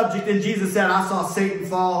demons are subject. And Jesus said, I saw Satan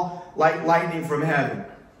fall like lightning from heaven.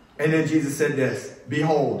 And then Jesus said this,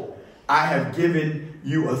 behold, I have given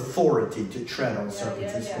you authority to tread on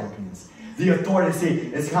serpents and scorpions. The authority, see,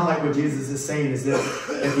 it's kind of like what Jesus is saying is that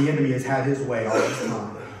the enemy has had his way all this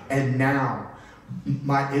time. And now,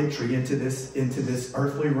 my entry into this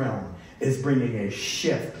earthly realm is bringing a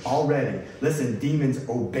shift already. Listen, demons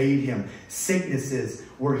obeyed Him. Sicknesses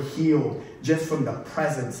were healed just from the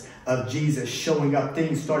presence of Jesus showing up.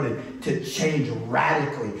 Things started to change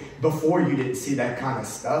radically. Before, you didn't see that kind of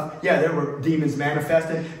stuff. Yeah, there were demons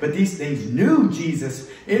manifesting, but these things knew Jesus.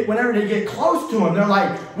 Whenever they get close to Him, they're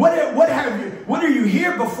like, what are you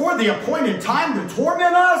here before the appointed time to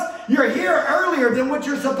torment us? You're here earlier than what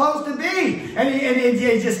you're supposed to be. And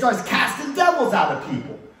he just starts casting devils out of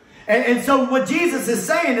people. And so what Jesus is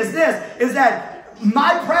saying is this, is that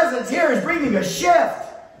my presence here is bringing a shift.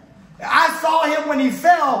 I saw him when he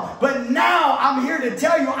fell, but now I'm here to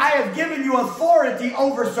tell you I have given you authority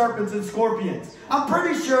over serpents and scorpions. I'm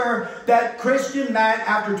pretty sure that Christian Matt,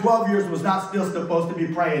 after 12 years, was not still supposed to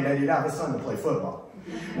be praying that he'd have his son to play football.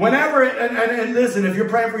 Whenever, and listen, if you're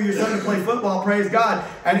praying for your son to play football, praise God.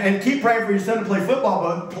 And keep praying for your son to play football,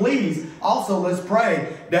 but please, also let's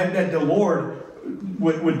pray that the Lord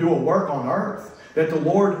would do a work on earth. That the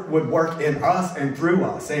Lord would work in us and through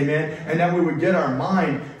us. Amen. And that we would get our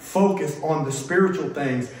mind focused on the spiritual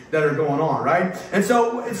things that are going on, right? And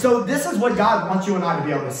so this is what God wants you and I to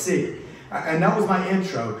be able to see. And that was my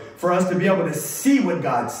intro, for us to be able to see what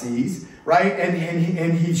God sees, right?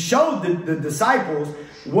 And he showed the disciples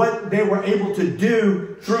what they were able to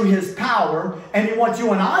do through his power. And he wants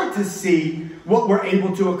you and I to see what we're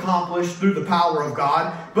able to accomplish through the power of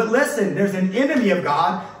God. But listen, there's an enemy of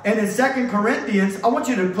God. And in 2 Corinthians, I want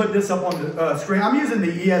you to put this up on the screen. I'm using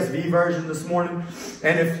the ESV version this morning.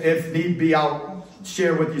 And if need be, I'll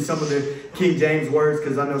share with you some of the King James words,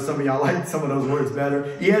 because I know some of y'all like some of those words better.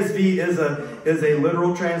 ESV is a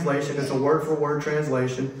literal translation. It's a word-for-word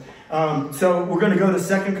translation. So we're going to go to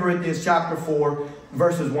 2 Corinthians chapter 4,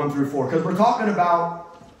 verses 1 through 4. Because we're talking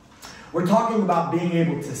about being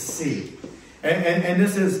able to see. And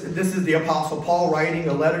this is the Apostle Paul writing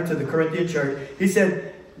a letter to the Corinthian church. He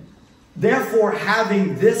said, therefore,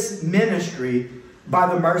 having this ministry by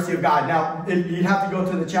the mercy of God. Now, you'd have to go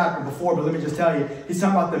to the chapter before, but let me just tell you, he's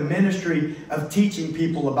talking about the ministry of teaching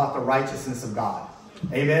people about the righteousness of God.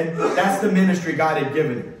 Amen? That's the ministry God had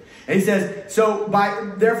given him. And he says, so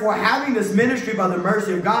therefore, having this ministry by the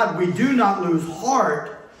mercy of God, we do not lose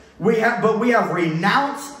heart, but we have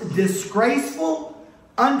renounced disgraceful,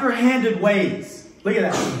 underhanded ways. Look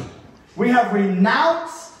at that. We have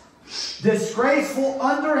renounced disgraceful,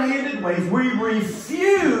 underhanded ways. We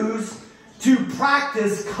refuse to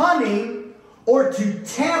practice cunning or to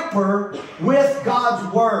tamper with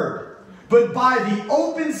God's word. But by the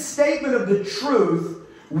open statement of the truth,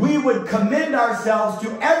 we would commend ourselves to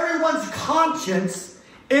everyone's conscience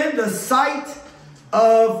in the sight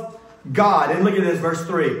of God. And look at this, verse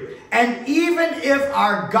 3. And even if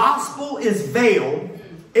our gospel is veiled,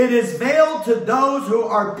 it is veiled to those who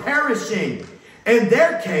are perishing. In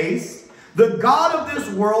their case, the God of this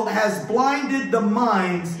world has blinded the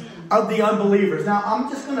minds of the unbelievers. Now, I'm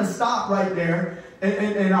just going to stop right there.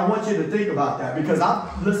 And I want you to think about that, because I've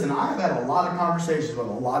had a lot of conversations with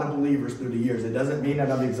a lot of believers through the years. It doesn't mean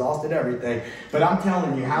that I've exhausted everything, but I'm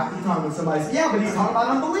telling you, half the time when somebody says, yeah, but he's talking about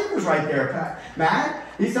unbelievers right there, Matt.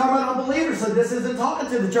 He's talking about unbelievers, so this isn't talking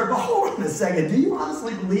to the church. But hold on a second. Do you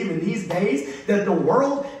honestly believe in these days that the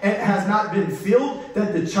world has not been filled,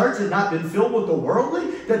 that the church has not been filled with the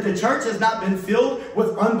worldly, that the church has not been filled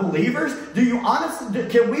with unbelievers? Do you honestly,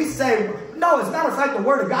 can we say, no, as a matter of fact, the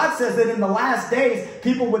Word of God says that in the last days,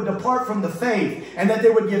 people would depart from the faith and that they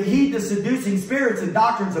would give heed to seducing spirits and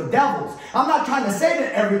doctrines of devils. I'm not trying to say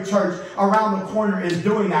that every church around the corner is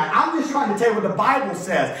doing that. I'm just trying to tell you what the Bible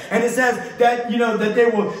says. And it says that, that they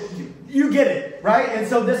will, you get it, right? And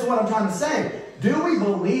so this is what I'm trying to say. Do we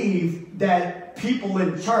believe that people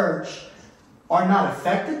in church are not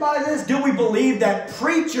affected by this? Do we believe that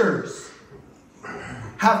preachers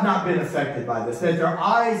have not been affected by this, that their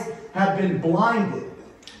eyes have been blinded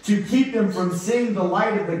to keep them from seeing the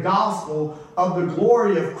light of the gospel of the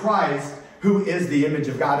glory of Christ, who is the image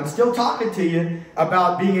of God? I'm still talking to you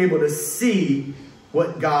about being able to see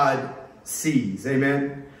what God sees.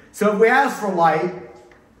 Amen. So if we ask for light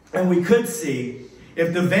and we could see,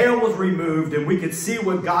 if the veil was removed and we could see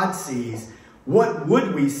what God sees, what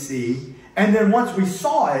would we see? And then once we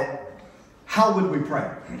saw it, how would we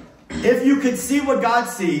pray? If you could see what God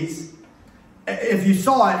sees, if you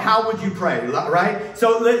saw it, how would you pray? Right?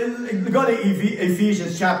 So go to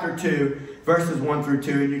Ephesians chapter 2, verses 1 through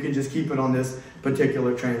 2, and you can just keep it on this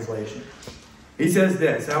particular translation. He says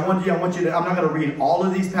this, and I want you to, I'm not going to read all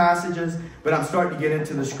of these passages, but I'm starting to get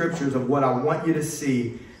into the scriptures of what I want you to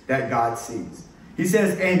see that God sees. He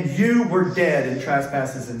says, and you were dead in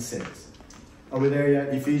trespasses and sins. Are we there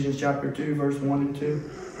yet? Ephesians chapter 2, verse 1 and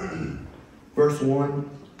 2. Verse 1.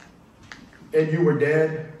 And you were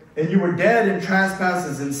dead in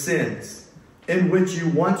trespasses and sins, in which you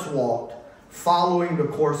once walked, following the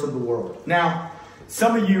course of the world. Now,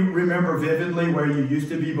 some of you remember vividly where you used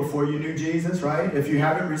to be before you knew Jesus, right? If you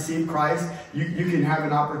haven't received Christ, you can have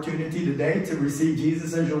an opportunity today to receive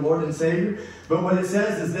Jesus as your Lord and Savior. But what it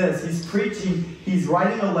says is this. He's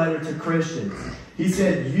writing a letter to Christians. He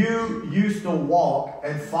said, you used to walk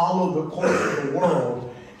and follow the course of the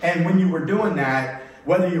world. And when you were doing that,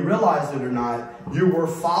 whether you realized it or not, you were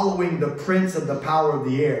following the prince of the power of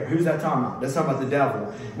the air. Who's that talking about? That's talking about the devil,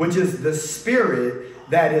 which is the spirit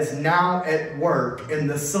that is now at work in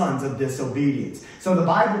the sons of disobedience. So the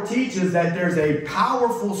Bible teaches that there's a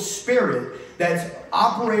powerful spirit that's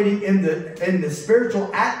operating in the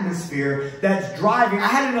spiritual atmosphere that's driving. I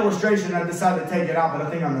had an illustration and I decided to take it out, but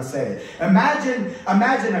I think I'm going to say it.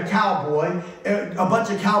 Imagine a cowboy. A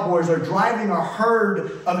bunch of cowboys are driving a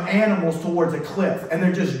herd of animals towards a cliff, and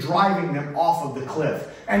they're just driving them off of the cliff.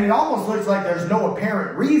 And it almost looks like there's no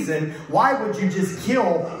apparent reason. Why would you just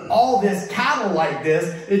kill all this cattle like this?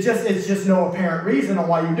 It's just no apparent reason on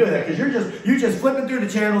why you do that. Because you're just flipping through the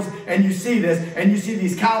channels and you see this, and you see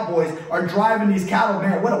these cowboys are driving these cattle.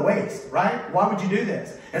 Man, what a waste, right? Why would you do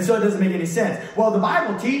this? And so it doesn't make any sense. Well, the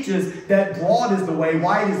Bible teaches that broad is the way,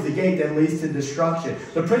 wide is the gate that leads to destruction.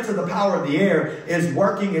 The prince of the power of the air is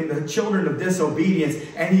working in the children of disobedience,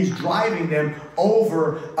 and he's driving them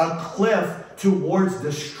over a cliff towards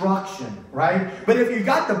destruction, right? But if you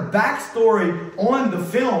got the backstory on the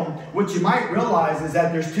film, what you might realize is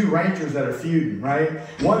that there's two ranchers that are feuding, right?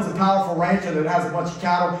 One's a powerful rancher that has a bunch of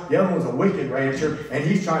cattle. The other one's a wicked rancher, and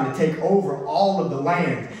he's trying to take over all of the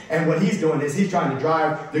land. And what he's doing is he's trying to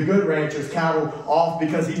drive the good rancher's cattle off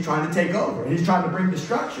because he's trying to take over. He's trying to bring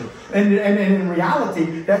destruction. And in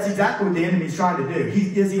reality, that's exactly what the enemy's trying to do.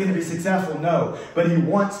 Is he going to be successful? No. But he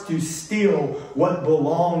wants to steal what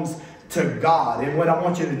belongs to God. And what I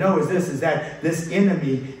want you to know is that this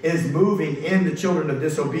enemy is moving in the children of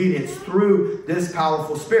disobedience through this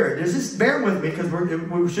powerful spirit. Just bear with me, because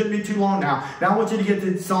we shouldn't be too long now. Now I want you to get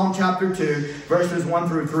to Psalm chapter 2, verses 1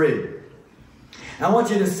 through 3. And I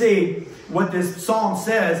want you to see what this psalm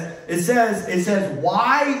says. It says,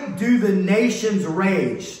 why do the nations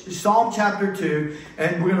rage? Psalm chapter 2,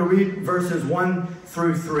 and we're going to read verses 1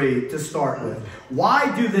 through 3 to start with.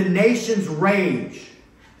 Why do the nations rage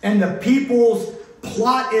and the peoples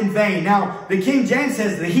plot in vain? Now, the King James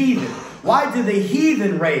says the heathen. Why do the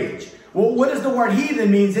heathen rage? Well, what does the word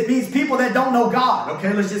heathen mean? It means people that don't know God.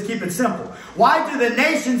 Okay, let's just keep it simple. Why do the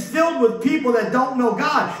nations filled with people that don't know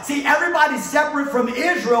God? See, everybody separate from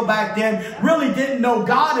Israel back then really didn't know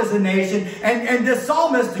God as a nation. And this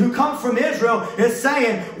psalmist who comes from Israel is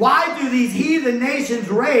saying, why do these heathen nations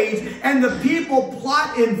rage and the people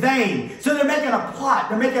plot in vain? So they're making a plot.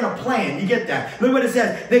 They're making a plan. You get that? Look what it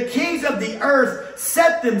says. The kings of the earth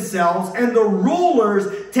set themselves, and the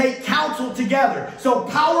rulers take counsel together. So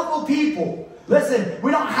powerful people. Listen,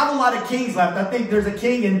 we don't have a lot of kings left. I think there's a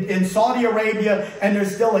king in Saudi Arabia, and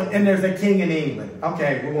there's a king in England.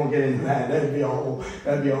 Okay, we won't get into that. That'd be a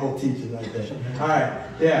whole teaching right there. All right,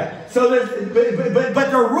 yeah. So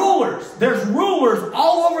but they're rulers. There's rulers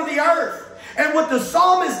all over the earth, and what the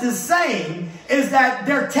psalmist is saying is that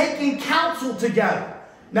they're taking counsel together.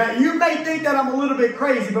 Now, you may think that I'm a little bit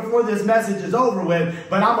crazy before this message is over with,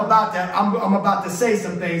 but I'm about to say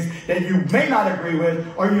some things that you may not agree with,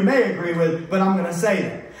 or you may agree with, but I'm going to say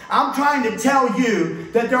them. I'm trying to tell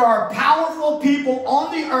you that there are powerful people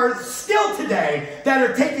on the earth still today that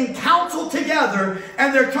are taking counsel together,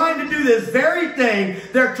 and they're trying to do this very thing.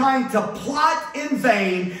 They're trying to plot in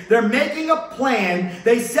vain. They're making a plan.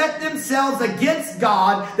 They set themselves against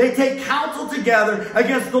God. They take counsel together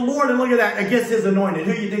against the Lord, and look at that, against His anointed.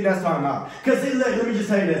 Who do you think that's talking about? Because let me just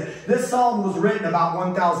tell you this. This psalm was written about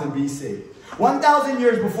 1000 BC. 1,000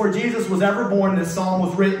 years before Jesus was ever born, this psalm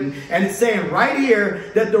was written. And it's saying right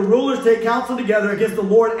here that the rulers take counsel together against the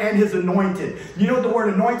Lord and His anointed. You know what the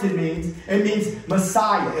word anointed means? It means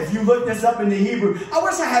Messiah. If you look this up in the Hebrew, I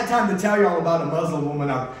wish I had time to tell you all about a Muslim woman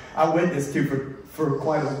I witnessed to for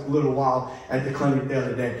quite a little while at the clinic the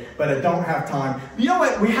other day. But I don't have time. You know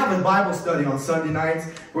what? We have a Bible study on Sunday nights.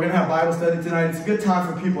 We're going to have Bible study tonight. It's a good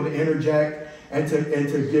time for people to interject and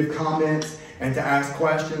to give comments and to ask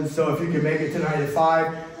questions. So if you can make it tonight at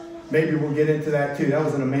 5, maybe we'll get into that too. That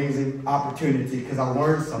was an amazing opportunity because I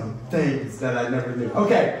learned some things that I never knew.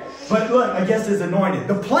 Okay, but look, I guess it's anointed.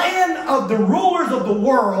 The plan of the rulers of the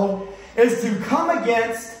world is to come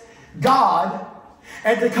against God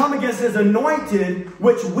and to come against His anointed,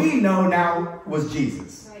 which we know now was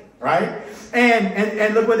Jesus. Right?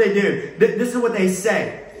 And look what they do. This is what they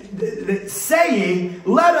say. Saying,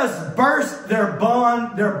 let us burst their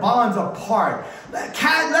bonds apart.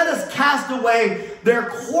 Let us cast away their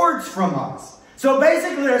cords from us. So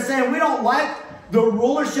basically they're saying we don't like the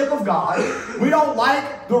rulership of God. We don't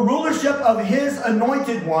like the rulership of His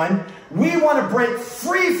anointed one. We want to break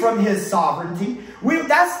free from His sovereignty.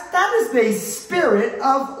 That is the spirit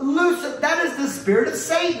of Lucifer. That is the spirit of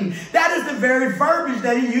Satan. That is the very verbiage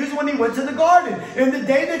that he used when he went to the garden. In the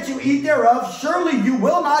day that you eat thereof, surely you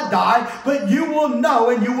will not die, but you will know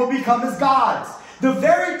and you will become as gods. The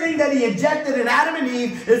very thing that he injected in Adam and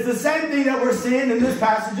Eve is the same thing that we're seeing in this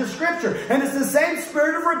passage of Scripture. And it's the same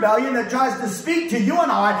spirit of rebellion that tries to speak to you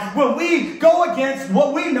and I when we go against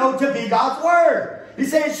what we know to be God's Word. He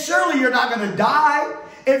says, surely you're not going to die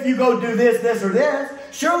if you go do this, this, or this.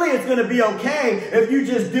 Surely it's going to be okay if you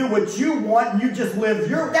just do what you want and you just live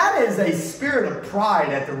your... That is a spirit of pride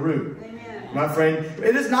at the root. Amen. My friend,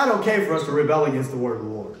 it is not okay for us to rebel against the word of the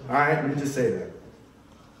Lord. All right? Let me just say that.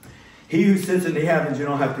 He who sits in the heavens, you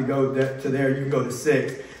don't have to go to there. You can go to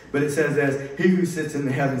 6. But it says this, he who sits in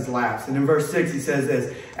the heavens laughs. And in verse 6, he says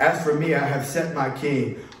this, as for me, I have set my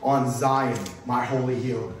king on Zion, my holy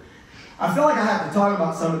hill. I feel like I have to talk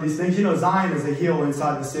about some of these things. You know, Zion is a hill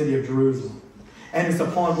inside the city of Jerusalem. And it's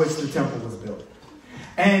upon which the temple was built.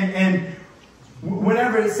 And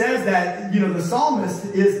whenever it says that, you know, the psalmist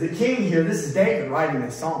is the king here. This is David writing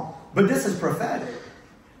this psalm. But this is prophetic.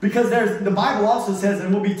 Because the Bible also says,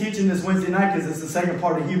 and we'll be teaching this Wednesday night because it's the second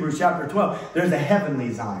part of Hebrews chapter 12. There's a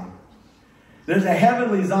heavenly Zion. There's a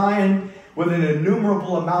heavenly Zion with an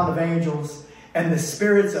innumerable amount of angels and the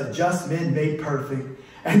spirits of just men made perfect.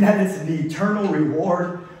 And that is the eternal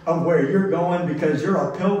reward of where you're going, because you're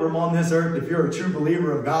a pilgrim on this earth if you're a true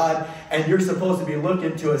believer of God, and you're supposed to be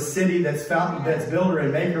looking to a city that's builder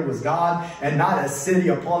and maker was God, and not a city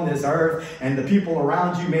upon this earth. And the people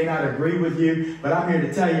around you may not agree with you, but I'm here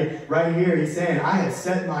to tell you right here, he's saying, I have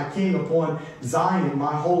set my king upon Zion,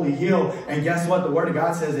 my holy hill. And guess what? The word of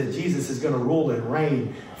God says that Jesus is going to rule and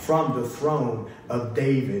reign from the throne of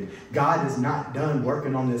David. God is not done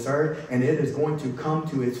working on this earth, and it is going to come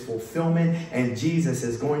to its fulfillment, and Jesus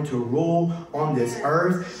is going to rule on this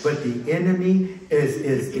earth. But the enemy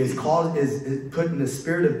is putting the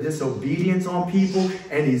spirit of disobedience on people,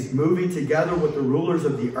 and he's moving together with the rulers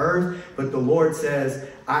of the earth. But the Lord says,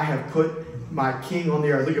 I have put my king on the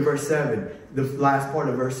earth. Look at verse 7, the last part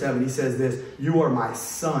of verse 7. He says this, you are my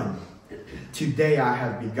son. Today I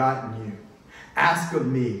have begotten you. Ask of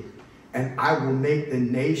me, and I will make the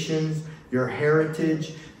nations your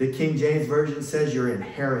heritage. The King James Version says your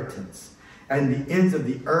inheritance. And the ends of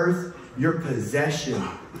the earth your possession.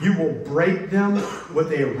 You will break them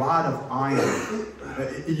with a rod of iron.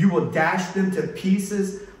 You will dash them to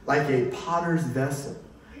pieces like a potter's vessel.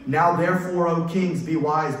 Now therefore, O kings, be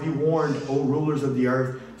wise, be warned, O rulers of the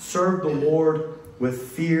earth. Serve the Lord with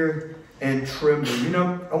fear and tremble. You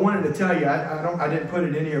know, I wanted to tell you, I didn't put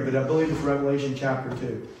it in here, but I believe it's Revelation chapter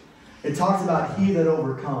 2. It talks about he that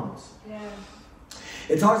overcomes. Yeah.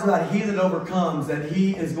 It talks about he that overcomes, that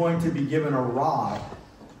he is going to be given a rod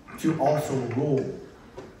to also rule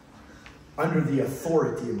under the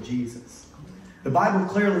authority of Jesus. The Bible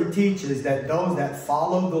clearly teaches that those that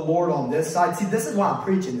follow the Lord on this side, see, this is why I'm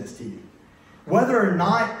preaching this to you. Whether or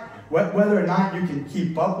not you can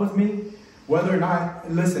keep up with me, whether or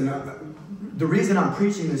not, listen, the reason I'm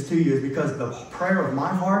preaching this to you is because the prayer of my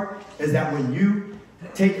heart is that when you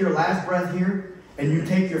take your last breath here and you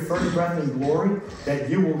take your first breath in glory, that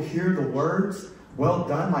you will hear the words, well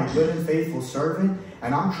done, my good and faithful servant.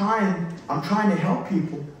 And I'm trying to help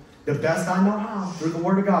people the best I know how through the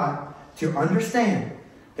Word of God to understand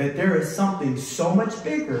that there is something so much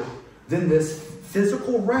bigger than this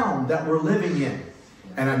physical realm that we're living in.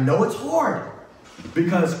 And I know it's hard,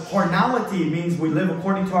 because carnality means we live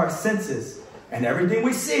according to our senses. And everything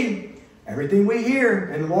we see, everything we hear,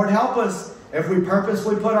 and Lord help us if we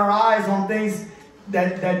purposely put our eyes on things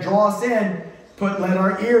that draw us in, let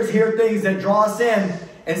our ears hear things that draw us in,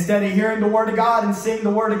 instead of hearing the Word of God and seeing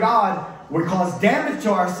the Word of God, we cause damage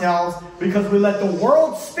to ourselves because we let the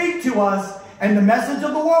world speak to us, and the message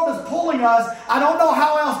of the world is pulling us. I don't know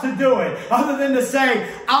how else to do it other than to say,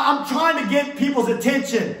 I'm trying to get people's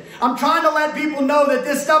attention. I'm trying to let people know that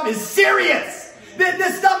this stuff is serious. That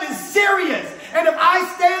this stuff is serious. And if I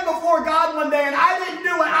stand before God one day and I didn't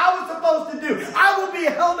do what I was supposed to do, I will be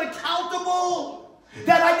held accountable.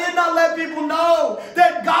 That I did not let people know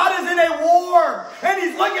that God is in a war. And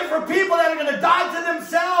He's looking for people that are going to die to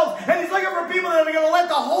themselves. And He's looking for people that are going to let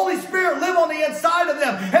the Holy Spirit live on the inside of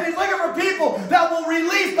them. And He's looking for people that will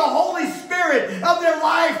release the Holy Spirit of their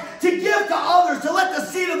life to give to others, to let the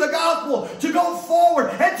seed of the gospel to go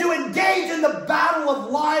forward and to engage in the battle of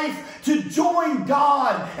life, to join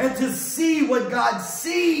God and to see what God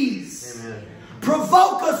sees. Amen.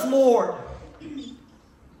 Provoke us, Lord.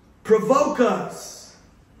 Provoke us.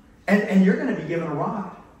 And you're going to be given a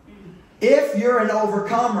rod. If you're an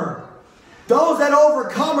overcomer, those that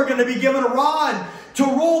overcome are going to be given a rod to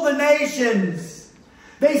rule the nations.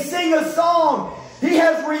 They sing a song. He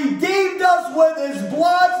has redeemed us with His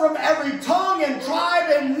blood from every tongue and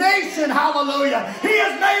tribe and nation. Hallelujah. He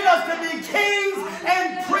has made us to be kings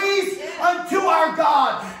and priests unto our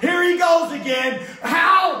God. Here he goes again.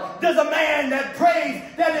 How does a man that prays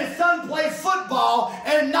that his son plays football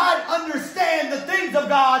and not understand the things of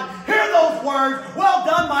God hear those words, "Well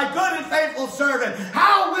done, my good and faithful servant"?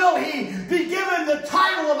 How will he be given the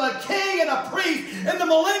title of a king and a priest in the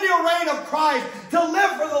millennial reign of Christ, to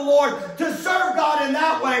live for the Lord, to serve God in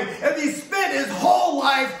that way, if he spent his whole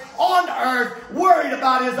life on earth worried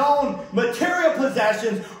about his own material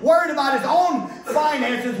possessions, worried about his own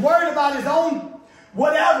finances, worried about his own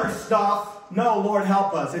whatever stuff? No, Lord,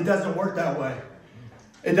 help us. It doesn't work that way.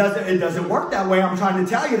 It doesn't work that way. I'm trying to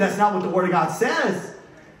tell you that's not what the Word of God says.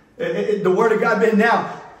 The Word of God,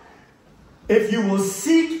 now, if you will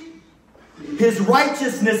seek His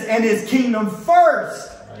righteousness and His kingdom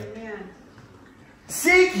first. Amen.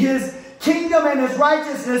 Seek His kingdom and His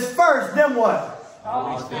righteousness first, then what?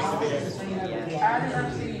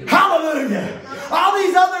 Hallelujah. All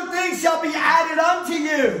these other things shall be added unto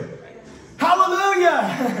you.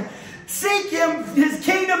 Hallelujah. Seek Him, His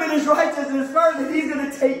kingdom and His righteousness first, and He's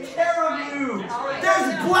going to take care of you.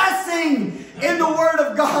 There's blessing in the Word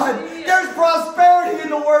of God. There's prosperity in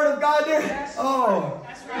the Word of God. Oh,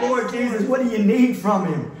 Lord Jesus, what do you need from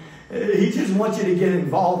Him? He just wants you to get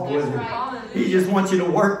involved with Him. He just wants you to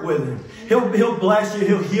work with Him. He'll bless you.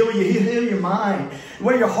 He'll heal you. He'll heal your mind.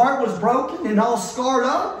 Where your heart was broken and all scarred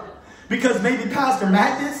up because maybe Pastor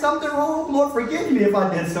Matt did something wrong. Lord, forgive me if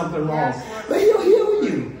I did something wrong. But He'll heal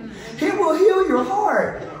you. He will heal your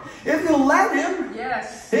heart if you'll let Him.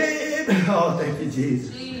 Yes. Oh, thank you,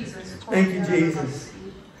 Jesus. Thank you, Jesus.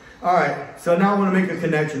 All right. So now I want to make a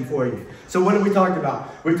connection for you. So what have we talked about?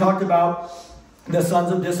 We talked about the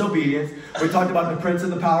sons of disobedience. We talked about the prince of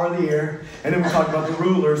the power of the air. And then we talked about the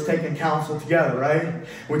rulers taking counsel together, right?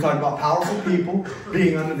 We talked about powerful people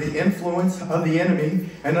being under the influence of the enemy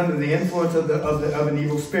and under the influence of an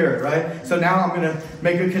evil spirit, right? So now I'm going to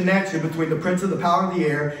make a connection between the prince of the power of the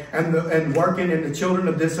air and working in the children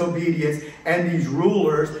of disobedience and these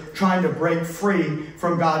rulers trying to break free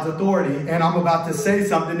from God's authority. And I'm about to say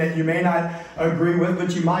something that you may not agree with,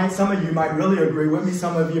 but some of you might really agree with me,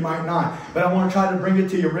 some of you might not. But I want to try to bring it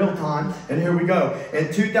to you real time, and here we go. In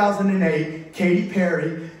 2008, Katy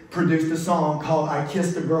Perry produced a song called "I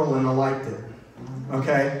Kissed a Girl and I Liked It."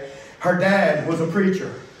 Okay? Her dad was a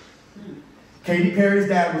preacher. Katy Perry's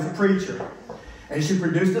dad was a preacher. And she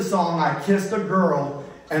produced a song, "I Kissed a Girl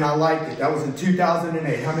and I Liked It." That was in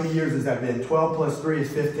 2008. How many years has that been? 12 plus 3 is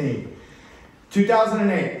 15.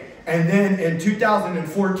 2008. And then in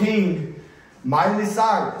 2014, Miley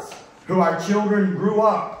Cyrus, who our children grew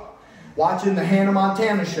up watching the Hannah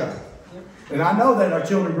Montana show. And I know that our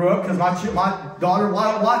children grew up because my daughter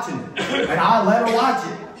was watching it. And I let her watch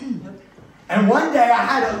it. And one day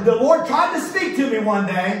the Lord tried to speak to me one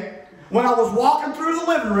day when I was walking through the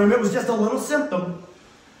living room. It was just a little symptom.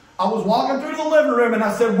 I was walking through the living room and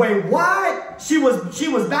I said, wait, what? She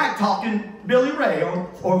was back talking Billy Ray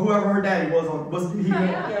or whoever her daddy was.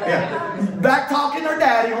 Back talking her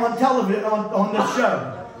daddy on television on this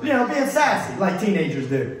show. You know, being sassy like teenagers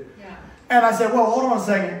do. And I said, well, hold on a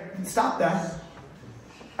second. Stop that.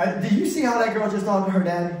 Do you see how that girl just talked to her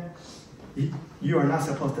daddy? You are not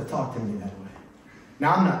supposed to talk to me that way.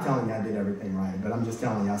 Now, I'm not telling you I did everything right, but I'm just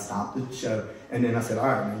telling you I stopped the show. And then I said, all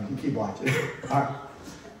right, man, you can keep watching. All right.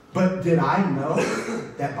 But did I know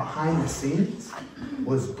that behind the scenes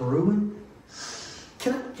was brewing?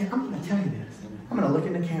 I'm going to tell you this. I'm going to look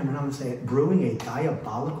in the camera and I'm going to say, brewing a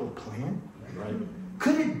diabolical plan? Right.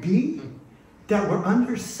 Could it be that we're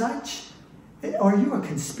under such... Are you a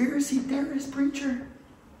conspiracy theorist, preacher?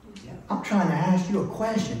 Yeah. I'm trying to ask you a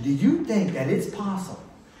question. Do you think that it's possible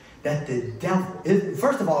that the devil...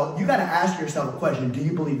 First of all, you got to ask yourself a question. Do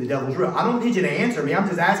you believe the devil's real? I don't need you to answer me. I'm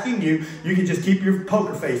just asking you. You can just keep your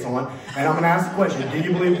poker face on. And I'm going to ask the question. Do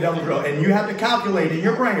you believe the devil's real? And you have to calculate in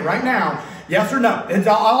your brain right now, yes or no. It's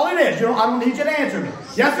all it is. I don't need you to answer me.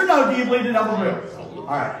 Yes or no, do you believe the devil's real?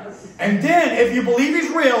 All right. And then, if you believe he's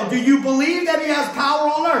real, do you believe that he has power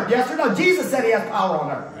on earth? Yes or no? Jesus said he has power on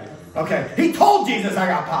earth. Okay. He told Jesus, I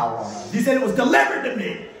got power on earth. He said it was delivered to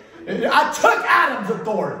me. I took Adam's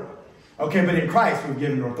authority. Okay, but in Christ, we've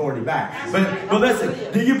given authority back. But listen,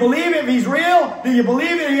 do you believe if he's real? Do you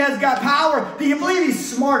believe that he has got power? Do you believe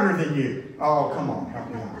he's smarter than you? Oh, come on. Help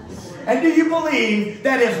me out. And do you believe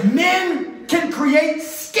that if men can create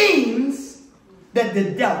schemes, that the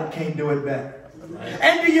devil can't do it better?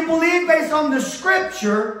 And do you believe, based on the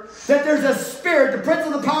scripture, that there's a spirit, the prince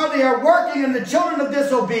of the power of the air, working in the children of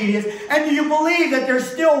disobedience? And do you believe that there's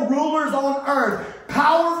still rulers on earth,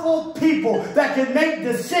 powerful people that can make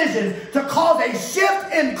decisions to cause a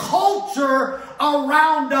shift in culture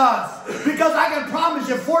around us. Because I can promise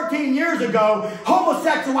you, 14 years ago,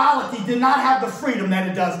 homosexuality did not have the freedom that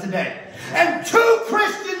it does today. And two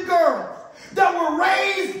Christian girls that were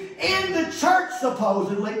raised in the church,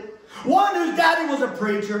 supposedly, one whose daddy was a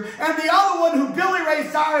preacher, and the other one who Billy Ray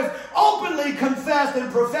Cyrus openly confessed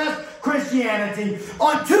and professed Christianity.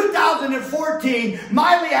 On 2014,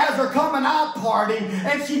 Miley has her coming out party,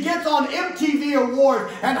 and she gets on MTV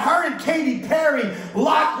Awards, and her and Katy Perry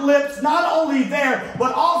lock lips, not only there,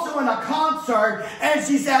 but also in a concert, and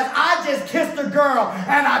she says, I just kissed a girl,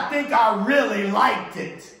 and I think I really liked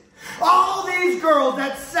it. All these girls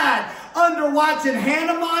that sat under watching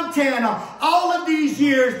Hannah Montana all of these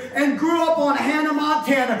years and grew up on Hannah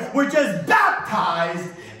Montana were just baptized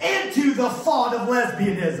into the thought of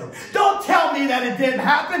lesbianism. Don't tell me that it didn't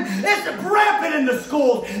happen. It's rampant in the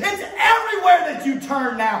schools. It's everywhere that you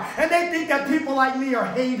turn now. And they think that people like me are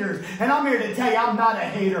haters. And I'm here to tell you, I'm not a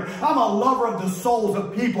hater. I'm a lover of the souls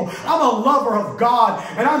of people. I'm a lover of God.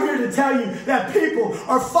 And I'm here to tell you that people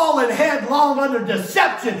are falling headlong under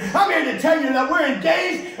deception. I'm here to tell you that we're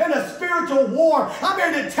engaged in a spiritual war. I'm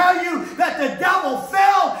here to tell you that the devil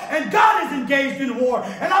fell and God is engaged in war.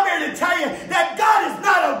 And I'm here to tell you that God is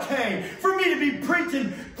not okay for me to be preaching,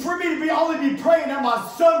 for me to only be praying that my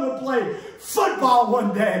son would play football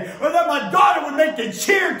one day, or that my daughter would make the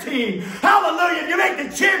cheer team. Hallelujah. If you make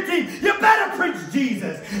the cheer team, you better preach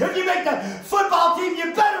Jesus. If you make the football team,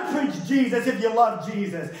 you better preach Jesus if you love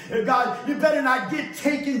Jesus. If God, you better not get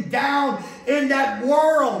taken down in that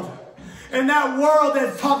world. In that world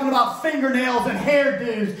that's talking about fingernails and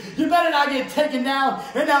hairdos. You better not get taken down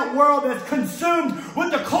in that world that's consumed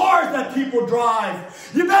with the cars that people drive.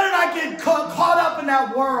 You better not get caught up in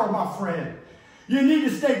that world, my friend. You need to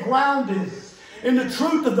stay grounded in the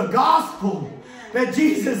truth of the gospel. That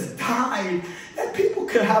Jesus died. That people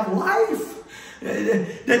could have life.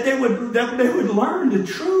 That they would learn the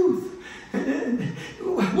truth.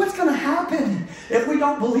 What's going to happen if we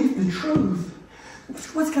don't believe the truth?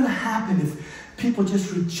 What's going to happen if people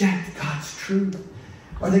just reject God's truth?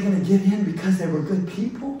 Are they going to give in because they were good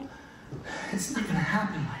people? It's not going to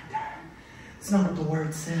happen like that. It's not what the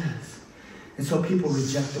Word says. And so people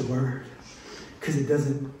reject the Word because it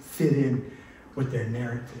doesn't fit in with their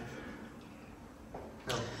narrative.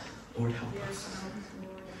 Lord, help us.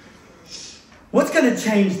 What's going to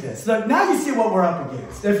change this? Look, now you see what we're up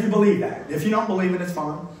against, if you believe that. If you don't believe it, it's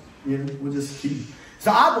fine. We'll just keep. So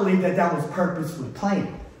I believe that was purposefully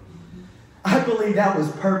planned. I believe that was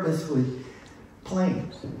purposefully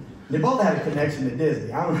planned. They both had a connection to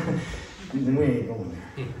Disney. We ain't going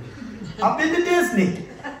there. I've been to Disney.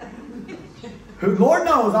 Lord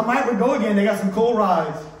knows, I might go again. They got some cool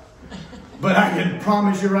rides. But I can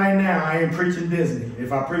promise you right now, I ain't preaching Disney.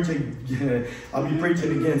 If I preach it, I'll be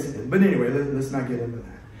preaching against it. But anyway, let's not get into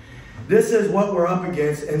that. This is what we're up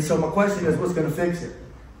against. And so my question is, what's going to fix it?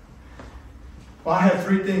 Well, I have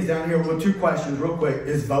three things down here with two questions real quick.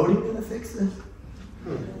 Is voting going to fix this?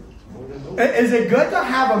 Is it good to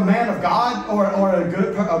have a man of God or a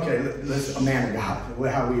good a man of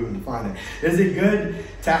God, how we even define it. Is it good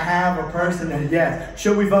to have a person that, yes.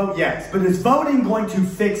 Should we vote? Yes. But is voting going to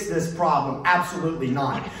fix this problem? Absolutely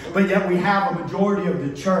not. But yet we have a majority of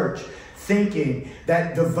the church thinking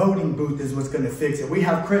that the voting booth is what's going to fix it. We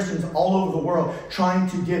have Christians all over the world trying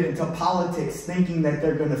to get into politics, thinking that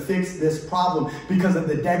they're going to fix this problem because of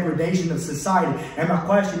the degradation of society. And my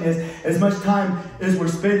question is, as much time as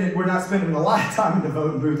we're not spending a lot of time in the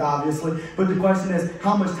voting booth, obviously, but the question is,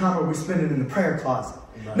 how much time are we spending in the prayer closet?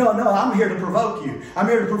 No, I'm here to provoke you. I'm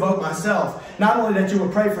here to provoke myself. Not only that you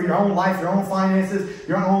would pray for your own life, your own finances,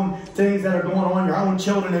 your own things that are going on, your own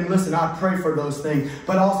children, and listen, I pray for those things,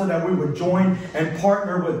 but also that we would join and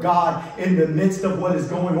partner with God in the midst of what is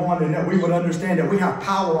going on, and that we would understand that we have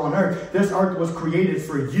power on earth. This earth was created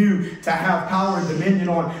for you to have power and dominion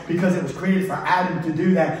on, because it was created for Adam to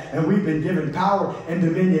do that, and we've been given power and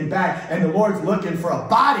dominion back, and the Lord's looking for a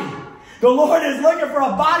body. The Lord is looking for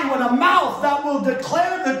a body with a mouth that will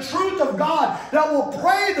declare the truth of God, that will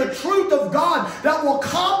pray the truth of God, that will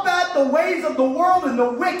combat the ways of the world and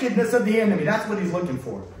the wickedness of the enemy. That's what he's looking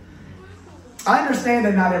for. I understand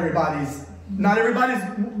that not everybody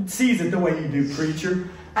sees it the way you do, preacher.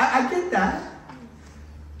 I get that.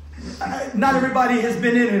 Not everybody has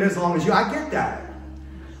been in it as long as you. I get that.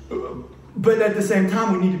 But at the same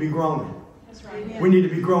time, we need to be growing. That's right. We need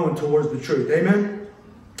to be growing towards the truth. Amen?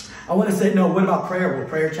 I want to say, no, what about prayer? Will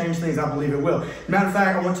prayer change things? I believe it will. Matter of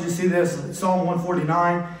fact, I want you to see this. Psalm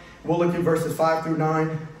 149. We'll look at verses 5 through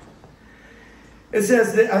 9. It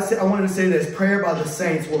says that, I wanted to say this, prayer by the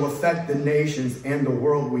saints will affect the nations and the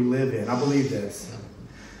world we live in. I believe this.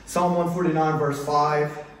 Psalm 149 verse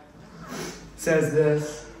 5 says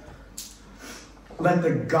this. Let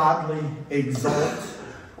the godly exult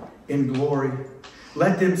in glory.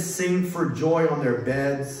 Let them sing for joy on their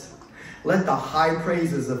beds. Let the high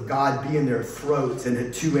praises of God be in their throats and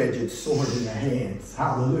a two-edged sword in their hands.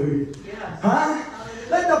 Hallelujah. Yes. Huh?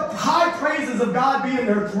 Let the high praises of God be in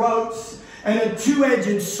their throats and a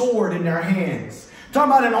two-edged sword in their hands. I'm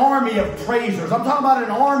talking about an army of praisers. I'm talking about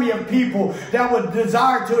an army of people that would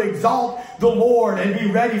desire to exalt the Lord and be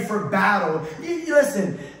ready for battle.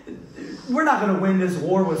 Listen, we're not going to win this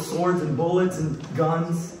war with swords and bullets and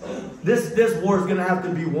guns. This war is going to have to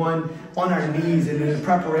be won on our knees and in the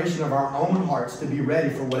preparation of our own hearts to be ready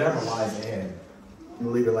for whatever lies ahead.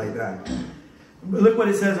 We'll leave it like that. But look what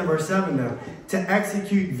it says in verse 7 though. To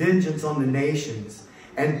execute vengeance on the nations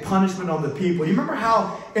and punishment on the people. You remember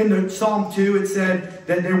how in the Psalm 2 it said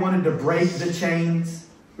that they wanted to break the chains,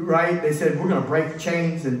 right? They said, we're going to break the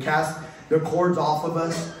chains and cast the cords off of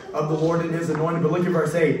us, of the Lord and his anointing. But look at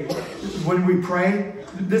verse 8. When we pray,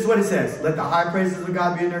 this is what it says. Let the high praises of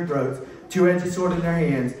God be in their throats, two-edged sword in their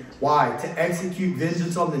hands. Why? To execute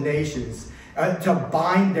vengeance on the nations, to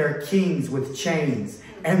bind their kings with chains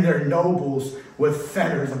and their nobles with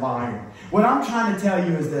fetters of iron. What I'm trying to tell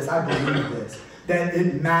you is this. I believe this. That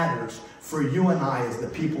it matters for you and I as the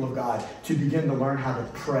people of God to begin to learn how to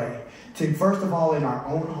pray. To first of all in our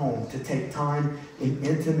own home, to take time in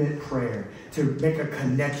intimate prayer, to make a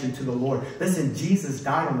connection to the Lord. Listen, Jesus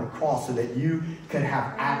died on the cross so that you could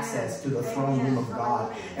have access to the throne room of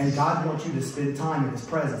God. And God wants you to spend time in his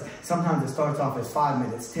presence. Sometimes it starts off as 5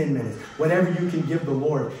 minutes, 10 minutes. Whatever you can give the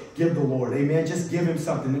Lord, give the Lord. Amen. Just give him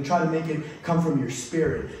something and try to make it come from your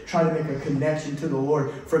spirit. Try to make a connection to the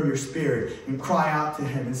Lord from your spirit and cry out to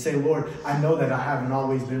him and say, Lord, I know that I haven't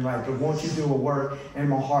always been right, but won't you do a work in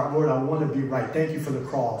my heart? Lord, I want to be right. Thank you for the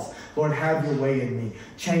cross. Lord, have your way in me.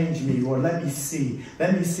 Change me, Lord. Let me see.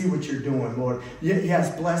 Let me see what you're doing, Lord.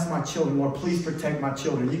 Yes, bless my children, Lord. Please protect my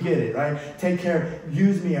children. You get it, right? Take care.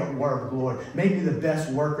 Use me at work, Lord. Make me the best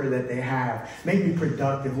worker that they have. Make me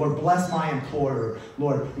productive. Lord, bless my employer.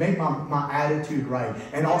 Lord, make my attitude right.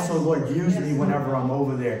 And also, Lord, use me whenever I'm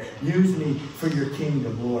over there. Use me for your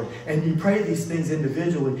kingdom, Lord. And you pray these things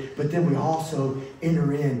individually, but then we also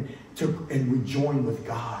enter in and we join with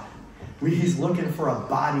God. He's looking for a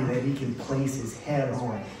body that he can place his head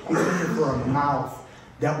on. He's looking for a mouth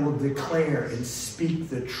that will declare and speak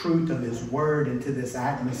the truth of his word into this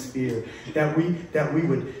atmosphere. That we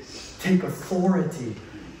would take authority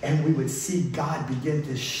and we would see God begin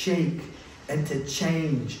to shake and to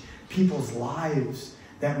change people's lives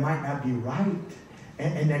that might not be right.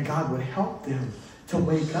 And that God would help them to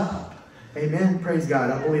wake up. Amen. Praise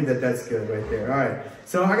God. I believe that that's good right there. All right.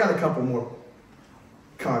 So I got a couple more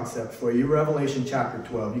concepts for you. Revelation chapter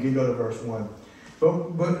 12. You can go to verse 1.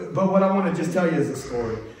 But what I want to just tell you is a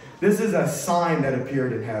story. This is a sign that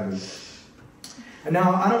appeared in heaven. And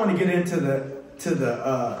now I don't want to get into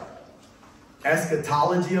the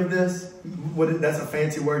eschatology of this. That's a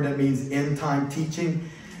fancy word that means end time teaching.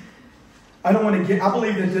 I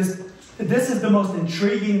believe that this is the most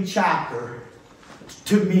intriguing chapter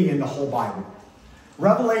to me in the whole Bible.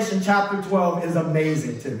 Revelation chapter 12 is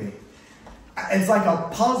amazing to me. It's like a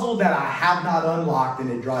puzzle that I have not unlocked,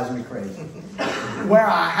 and it drives me crazy. Where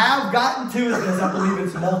I have gotten to is this: I believe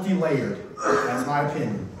it's multi-layered. That's my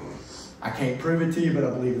opinion. I can't prove it to you, but I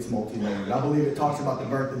believe it's multi-layered. I believe it talks about the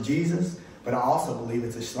birth of Jesus, but I also believe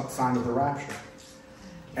it's a sign of the rapture.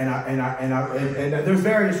 And there's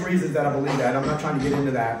various reasons that I believe that. I'm not trying to get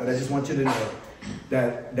into that, but I just want you to know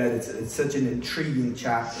that it's such an intriguing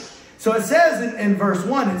chapter. So it says in verse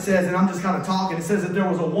 1, it says, and I'm just kind of talking, it says that there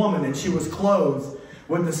was a woman and she was clothed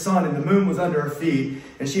with the sun and the moon was under her feet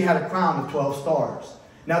and she had a crown of 12 stars.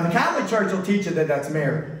 Now the Catholic Church will teach you that that's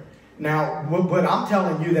Mary. Now, but I'm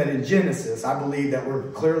telling you that in Genesis, I believe that we're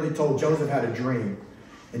clearly told Joseph had a dream.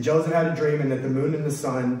 And Joseph had a dream and that the moon and the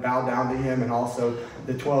sun bowed down to him and also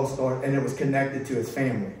the 12 stars, and it was connected to his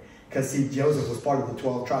family. Because, see, Joseph was part of the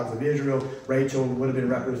 12 tribes of Israel. Rachel would have been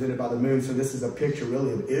represented by the moon. So this is a picture,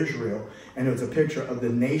 really, of Israel. And it was a picture of the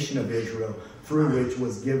nation of Israel through which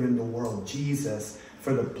was given the world Jesus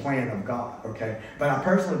for the plan of God, okay? But I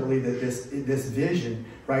personally believe that this vision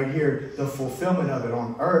right here, the fulfillment of it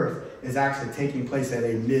on earth, is actually taking place at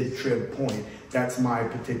a mid-trib point. That's my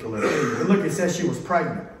particular opinion. But look, it says she was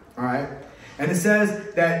pregnant, all right? And it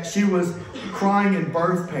says that she was crying in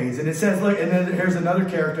birth pains. And it says, look, and then here's another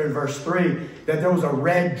character in verse 3, that there was a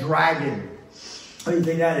red dragon. What do you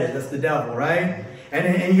think that is? That's the devil, right?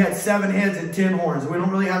 And he had 7 heads and 10 horns. We don't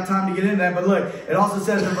really have time to get into that, but look, it also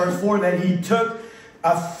says in verse 4 that he took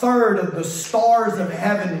a third of the stars of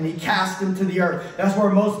heaven and he cast them to the earth. That's where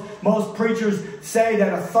most preachers say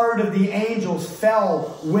that a third of the angels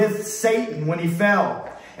fell with Satan when he fell.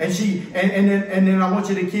 And then I want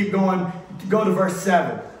you to keep going. Go to verse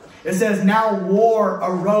 7. It says, now war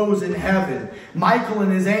arose in heaven. Michael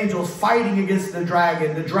and his angels fighting against the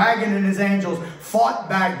dragon. The dragon and his angels fought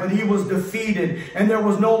back, but he was defeated. And there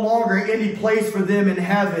was no longer any place for them in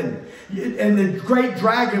heaven. And the great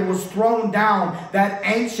dragon was thrown down, that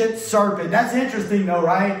ancient serpent. That's interesting though,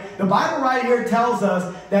 right? The Bible right here tells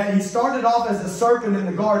us that he started off as a serpent in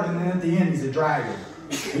the garden, and at the end he's a dragon.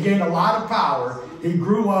 He gained a lot of power. He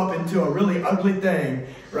grew up into a really ugly thing,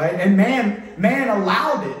 right? And man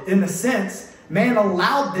allowed it, in a sense. Man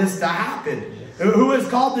allowed this to happen. Who is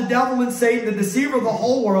called the devil and Satan, the deceiver of the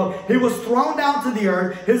whole world. He was thrown down to the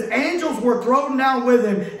earth. His angels were thrown down with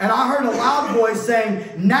him. And I heard a loud voice saying,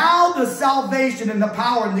 now the salvation and the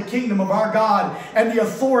power and the kingdom of our God and the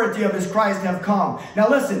authority of his Christ have come. Now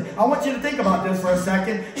listen, I want you to think about this for a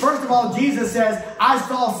second. First of all, Jesus says, I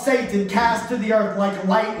saw Satan cast to the earth like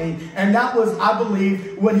lightning. And that was, I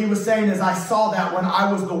believe, what he was saying is, I saw that when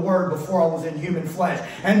I was the Word before I was in human flesh.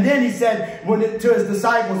 And then he said, to his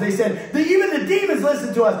disciples, they said, even the demons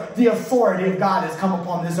listen to us. The authority of God has come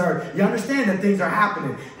upon this earth. You understand that things are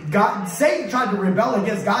happening. Satan tried to rebel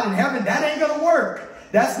against God in heaven. That ain't going to work.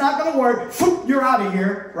 That's not going to work. You're out of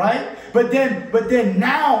here, right? But then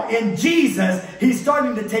now in Jesus, he's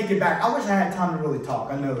starting to take it back. I wish I had time to really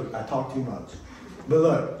talk. I know I talk too much. But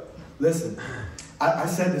look, listen. I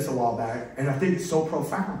said this a while back, and I think it's so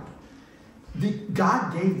profound.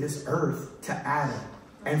 God gave this earth to Adam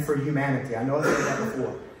and for humanity. I know I said that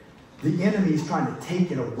before. The enemy is trying to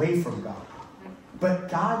take it away from God. But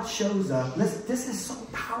God shows up. Listen, this is so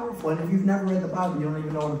powerful. And if you've never read the Bible, you don't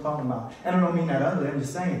even know what I'm talking about. And I don't mean that ugly. I'm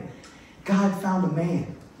just saying. God found a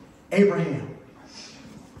man, Abraham.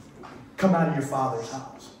 Come out of your father's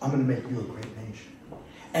house. I'm going to make you a great nation.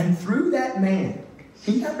 And through that man,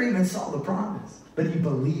 he never even saw the promise, but he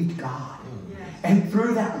believed God. And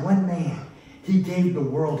through that one man, he gave the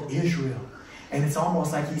world Israel. And it's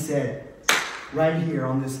almost like he said, right here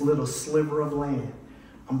on this little sliver of land,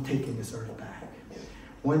 I'm taking this earth back.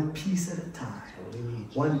 One piece at a time.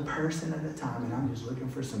 One person at a time. And I'm just looking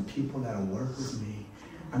for some people that will work with me.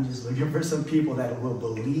 I'm just looking for some people that will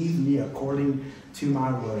believe me according to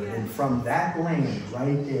my word. And from that land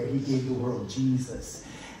right there, he gave the world Jesus.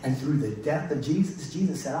 And through the death of Jesus,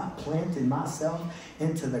 Jesus said, I planted myself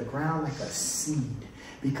into the ground like a seed.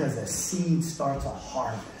 Because a seed starts a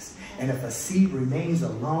harvest. And if a seed remains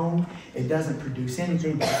alone, it doesn't produce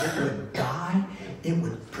anything. But if it would die, it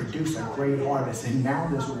would produce a great harvest. And now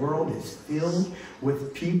this world is filled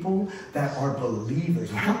with people that are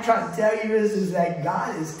believers. What I'm trying to tell you is that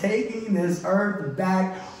God is taking this earth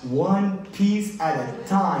back one piece at a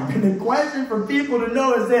time. And the question for people to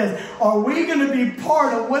know is this: are we going to be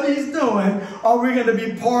part of what he's doing? Are we going to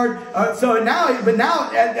be part? But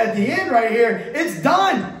now at the end right here, it's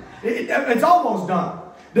done. It's almost done.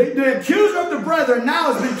 The accuser of the brethren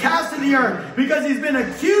now has been cast to the earth because he's been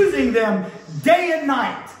accusing them day and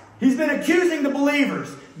night. He's been accusing the believers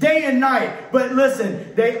day and night. But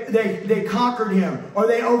listen, they conquered him, or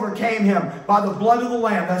they overcame him by the blood of the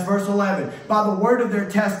Lamb. That's verse 11. By the word of their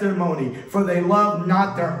testimony, for they loved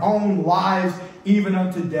not their own lives even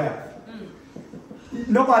unto death.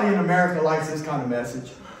 Nobody in America likes this kind of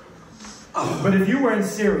message. But if you were in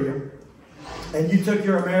Syria and you took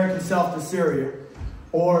your American self to Syria,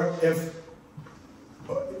 or if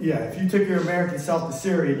you took your American self to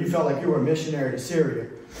Syria and you felt like you were a missionary to Syria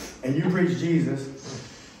and you preached Jesus,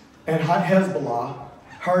 and Hezbollah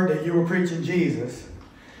heard that you were preaching Jesus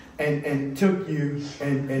and took you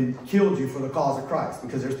and killed you for the cause of Christ,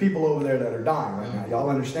 because there's people over there that are dying right now. Y'all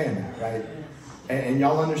understand that, right? And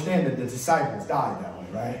y'all understand that the disciples died that way,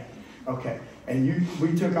 right? Okay. And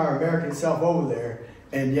we took our American self over there,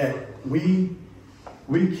 and yet we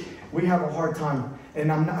have a hard time. And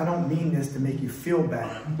I don't mean this to make you feel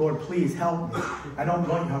bad. Lord, please help me. I don't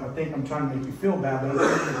want you to think I'm trying to make you feel bad, but I'm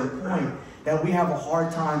making the point that we have a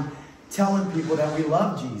hard time telling people that we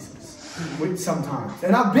love Jesus sometimes.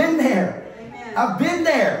 And I've been there. Amen. I've been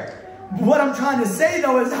there. What I'm trying to say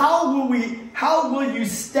though is, how will you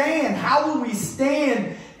stand? How will we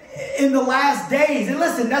stand in the last days? And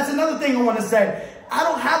listen, that's another thing I want to say.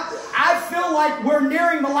 I feel like we're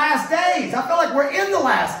nearing the last days. I feel like we're in the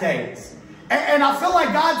last days. And I feel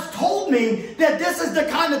like God's told me that this is the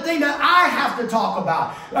kind of thing that I have to talk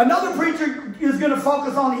about. Another preacher is going to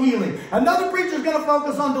focus on healing. Another preacher is going to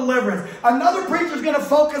focus on deliverance. Another preacher is going to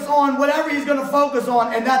focus on whatever he's going to focus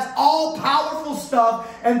on. And that's all powerful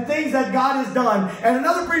stuff and things that God has done. And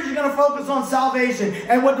another preacher is going to focus on salvation.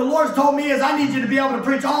 And what the Lord's told me is I need you to be able to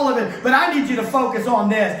preach all of it. But I need you to focus on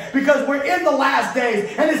this. Because we're in the last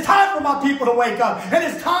days. And it's time for my people to wake up. And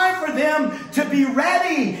it's time for them to be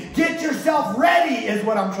ready. Get yourself ready is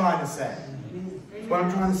what I'm trying to say. What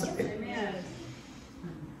I'm trying to say.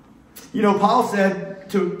 You know, Paul said,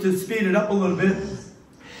 to speed it up a little bit,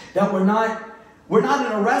 that we're not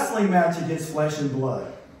in a wrestling match against flesh and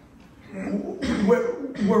blood.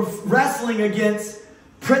 We're wrestling against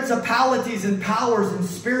principalities and powers and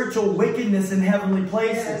spiritual wickedness in heavenly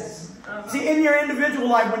places. See, in your individual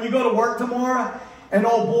life, when you go to work tomorrow, an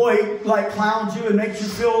old boy like clowns you and makes you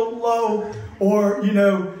feel low, or, you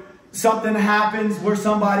know, something happens where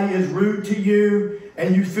somebody is rude to you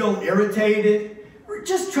and you feel irritated,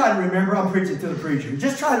 just try to remember, I'm preaching to the preacher,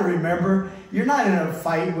 just try to remember, you're not in a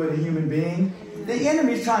fight with a human being. The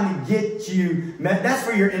enemy's trying to get you, that's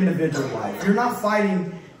for your individual life. You're not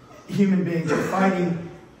fighting human beings, you're fighting,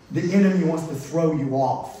 the enemy wants to throw you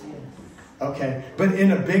off. Okay, but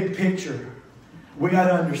in a big picture, we got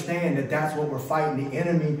to understand that that's what we're fighting. The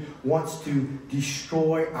enemy wants to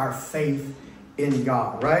destroy our faith in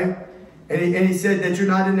God, right? And he said that you're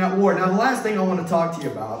not in that war. Now, the last thing I want to talk to you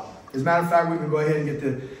about, as a matter of fact, we can go ahead and get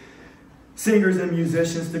the singers and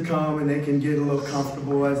musicians to come and they can get a little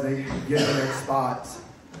comfortable as they get in their spots.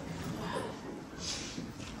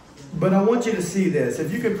 But I want you to see this.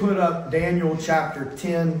 If you could put up Daniel chapter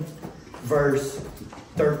 10, verse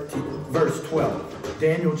 12.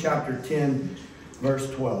 Daniel chapter 10, verse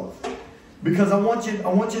 12. Because I want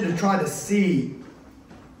you to try to see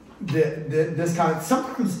this kind of,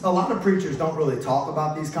 sometimes a lot of preachers don't really talk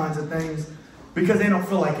about these kinds of things because they don't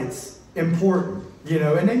feel like it's important, you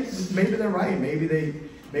know, and maybe they're right. Maybe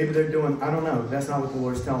they're doing, I don't know. That's not what the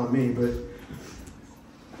Lord's telling me, but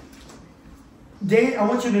I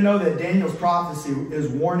want you to know that Daniel's prophecy is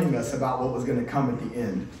warning us about what was going to come at the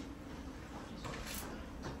end.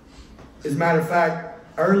 As a matter of fact,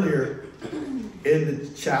 earlier in the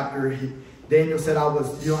chapter, Daniel said,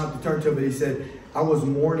 you don't have to turn to it, but he said, I was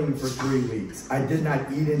mourning for 3 weeks. I did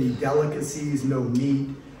not eat any delicacies, no meat,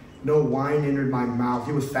 no wine entered my mouth.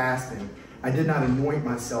 He was fasting. I did not anoint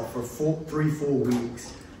myself for 3 full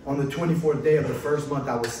weeks. On the 24th day of the first month,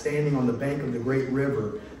 I was standing on the bank of the great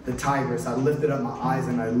river, the Tigris. I lifted up my eyes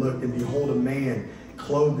and I looked, and behold, a man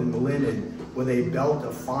clothed in linen with a belt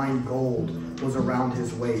of fine gold was around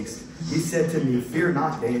his waist. He said to me, fear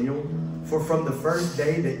not, Daniel, for from the first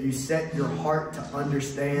day that you set your heart to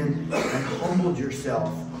understand and humbled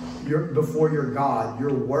yourself before your God,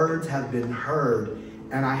 your words have been heard,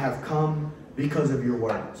 and I have come because of your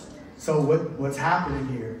words. So what's happening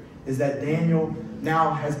here is that Daniel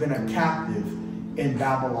now has been a captive in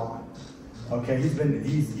Babylon. Okay,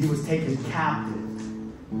 he was taken captive.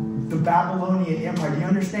 The Babylonian Empire, do you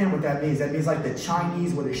understand what that means? That means like the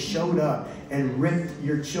Chinese would have showed up and ripped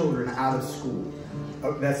your children out of school.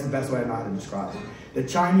 Oh, that's the best way I know how to describe it. The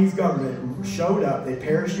Chinese government showed up, they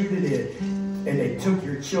parachuted in, and they took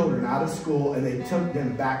your children out of school and they took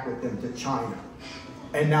them back with them to China.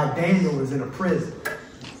 And now Daniel is in a prison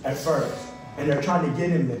at first, and they're trying to get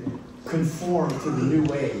him to conform to the new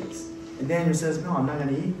ways. And Daniel says, no, I'm not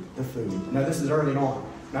going to eat the food. Now this is early on.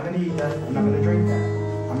 I'm not going to eat that. I'm not going to drink that.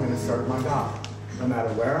 I'm going to serve my God, no matter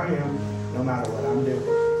where I am, no matter what I'm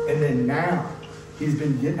doing. And then now, he's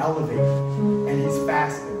been elevated, and he's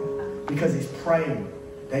fasting because he's praying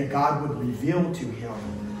that God would reveal to him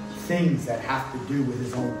things that have to do with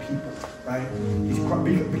his own people, right?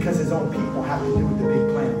 Because his own people have to do with the big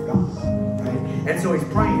plan of God, right? And so he's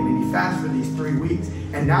praying, and he fasts for these 3 weeks.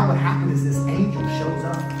 And now what happened is this angel shows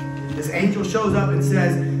up. This angel shows up and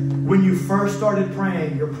says, when you first started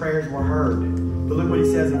praying, your prayers were heard. But look what he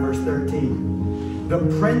says in verse 13. The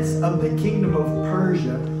prince of the kingdom of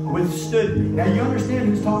Persia withstood me. Now you understand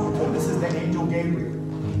who's talking to him. This is the angel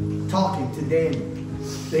Gabriel talking to Daniel.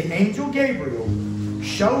 The angel Gabriel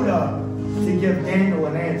showed up to give Daniel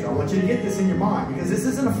an answer. I want you to get this in your mind, because this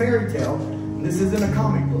isn't a fairy tale. This isn't a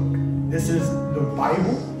comic book. This is the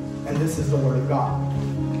Bible, and this is the Word of God.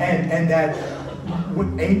 And that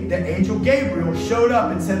the angel Gabriel showed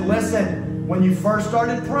up and said, listen, when you first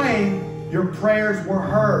started praying, your prayers were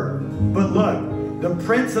heard. But look, the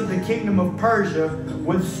prince of the kingdom of Persia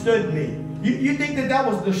withstood me. You think that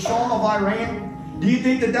was the Shah of Iran? Do you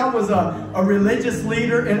think that was a religious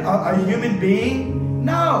leader and a human being?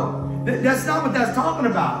 No. That's not what that's talking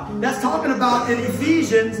about. That's talking about in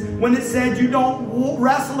Ephesians when it said you don't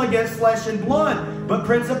wrestle against flesh and blood, but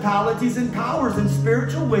principalities and powers and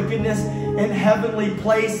spiritual wickedness in heavenly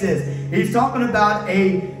places. He's talking about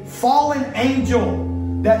a fallen angel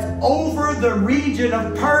that's over the region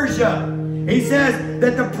of Persia. He says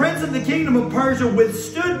that the prince of the kingdom of Persia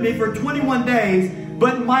withstood me for 21 days,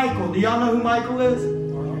 but Michael, do y'all know who Michael is?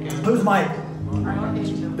 Who's Michael?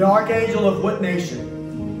 The archangel of what nation?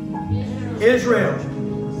 Israel.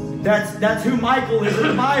 That's who Michael is in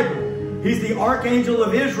the Bible. He's the archangel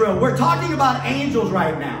of Israel. We're talking about angels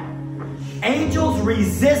right now. Angels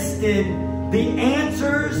resisted the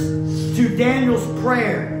answers to Daniel's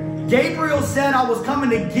prayer. Gabriel said, I was coming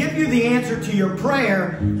to give you the answer to your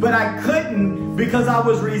prayer, but I couldn't because I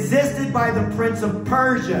was resisted by the prince of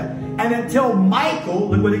Persia. And until Michael,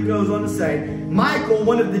 look what it goes on to say, Michael,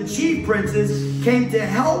 one of the chief princes, came to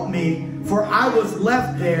help me, for I was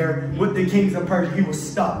left there with the kings of Persia. He was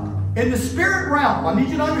stuck. In the spirit realm, I need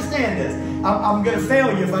you to understand this. I'm going to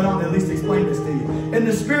fail you if I don't at least explain this to you. In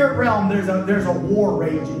the spirit realm, there's a war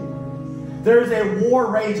raging. There's a war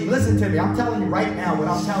raging. Listen to me. I'm telling you right now, what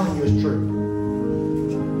I'm telling you is true.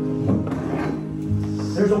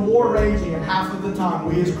 There's a war raging, and half of the time,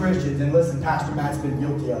 we as Christians, and listen, Pastor Matt's been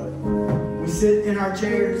guilty of it. We sit in our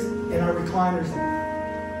chairs, in our recliners.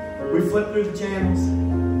 We flip through the channels.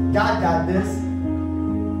 God got this.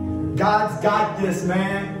 God's got this,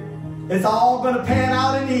 man. It's all going to pan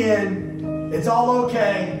out in the end. It's all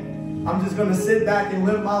okay. I'm just going to sit back and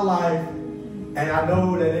live my life. And I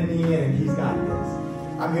know that in the end, He's got this.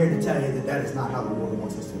 I'm here to tell you that that is not how the Lord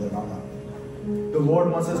wants us to live our life. The Lord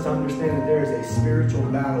wants us to understand that there is a spiritual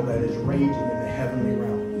battle that is raging in the heavenly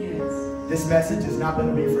realm. Yes. This message is not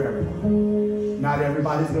going to be for everyone. Not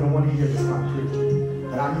everybody's going to want to hear this kind of preaching.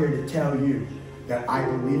 But I'm here to tell you that I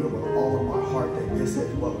believe it with all of my heart that this is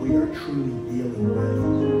what we are truly dealing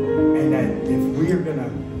with. And that if we are going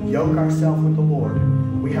to yoke ourselves with the Lord,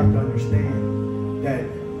 we have to understand that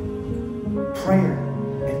prayer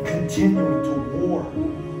and continuing to war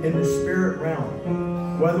in the spirit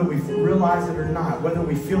realm, whether we realize it or not, whether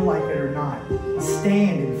we feel like it or not,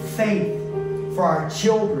 stand in faith for our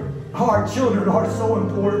children. Oh, our children are so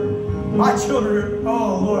important. My children,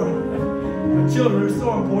 oh Lord, my children are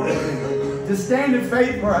so important. To stand in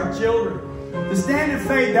faith for our children. To stand in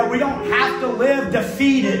faith that we don't have to live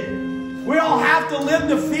defeated. We don't have to live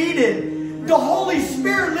defeated. The Holy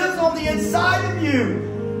Spirit lives on the inside of you.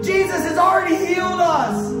 Jesus has already healed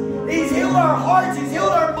us. He's healed our hearts. He's healed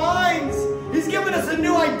our minds. He's given us a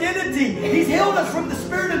new identity. He's healed us from the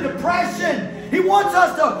spirit of depression. He wants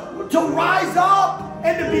us to rise up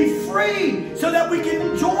and to be free so that we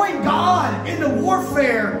can join God in the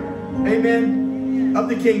warfare, amen, of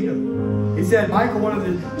the kingdom. He said, Michael, one of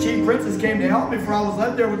the chief princes, came to help me, for I was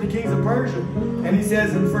left there with the kings of Persia. And he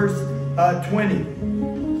says in verse 20,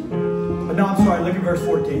 no, I'm sorry, look at verse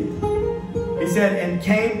 14. He said, and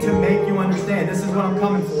came to make you understand. This is what I'm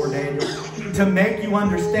coming for, Daniel. To make you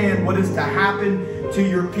understand what is to happen to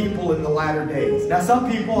your people in the latter days. Now, some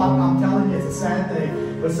people, I'm telling you, it's a sad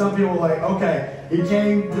thing, but some people are like, okay, he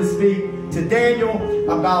came to speak to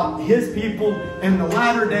Daniel about his people in the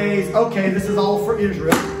latter days. Okay, this is all for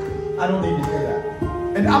Israel. I don't need to hear that.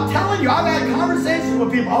 And I'm telling you, I've had conversations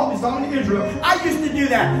with people. Oh, he's talking to Israel. I used to do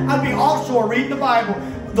that. I'd be offshore reading the Bible.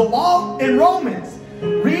 The law in Romans.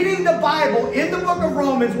 Reading the Bible in the book of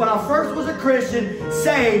Romans when I first was a Christian,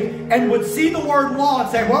 saved, and would see the word law and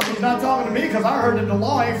say, well, he's not talking to me because I heard that the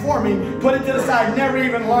law ain't for me. Put it to the side. Never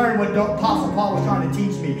even learned what the Apostle Paul was trying to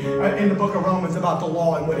teach me in the book of Romans about the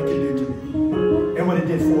law and what it can do to me and what it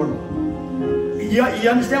did for me. You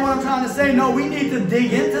understand what I'm trying to say? No, we need to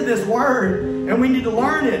dig into this word and we need to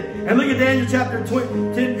learn it. And look at Daniel chapter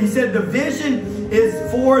 20. He said the vision is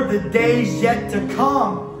for the days yet to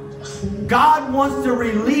come. God wants to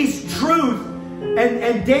release truth,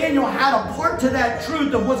 and Daniel had a part to that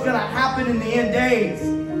truth of what's going to happen in the end days.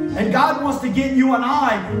 And God wants to get you and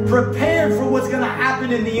I prepared for what's going to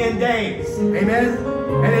happen in the end days. Amen?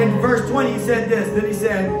 And in verse 20 he said this. Then he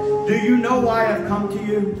said, do you know why I've come to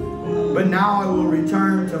you? But now I will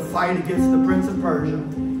return to fight against the prince of Persia.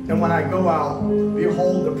 And when I go out,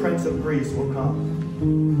 behold, the prince of Greece will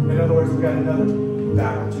come. In other words, we've got another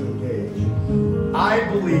battle to engage. I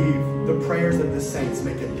believe the prayers of the saints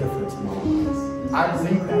make a difference in our lives. I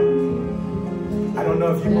believe that. I don't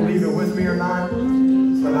know if you believe it with me or not,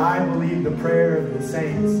 but I believe the prayer of the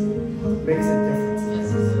saints makes a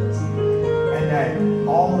difference. And that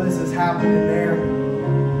all this is happening there,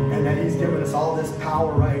 and that He's given us all this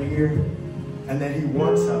power right here, and that He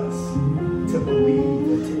wants us to believe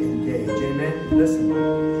and to engage. Amen? Listen,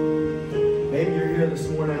 maybe you're here this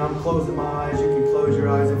morning, I'm closing my eyes. You can close your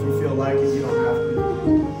eyes if you feel like it. You don't have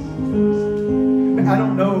to. I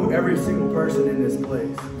don't know every single person in this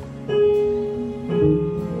place.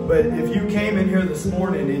 But if you came in here this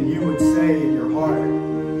morning and you would say in your heart,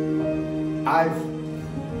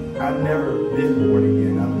 I've never been born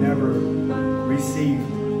again. I've never received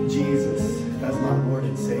Jesus as my Lord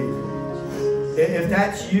and Savior. If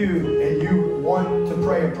that's you and you want to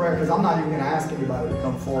pray a prayer, because I'm not even going to ask anybody to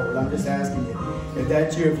come forward. I'm just asking you. If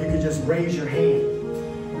that's you, if you could just raise your hand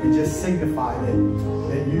and just signify that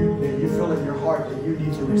you feel in your heart that you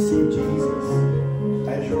need to receive Jesus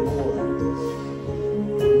as your Lord. I'm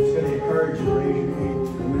just going to encourage you to raise your hand.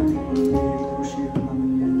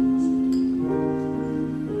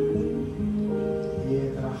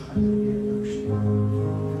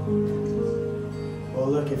 Well,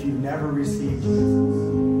 look, if you've never received Jesus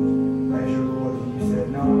as your Lord and you said,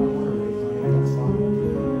 no, I don't want to raise my hand, that's fine.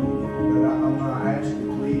 But I'm going to ask you,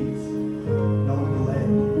 please, don't delay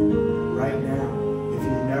right now. If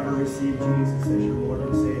you've never received Jesus as your Lord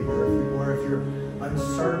and Savior, or if you're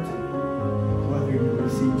uncertain whether you're going to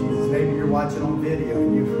receive Jesus, maybe you're watching on video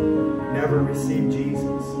and you've never received Jesus, I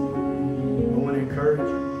want to encourage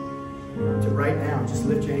you to right now just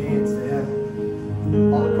lift your hands to heaven.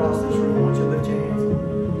 All across this room, I want you to lift your hands.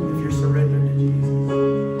 If you're surrendered to Jesus,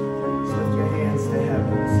 just lift your hands to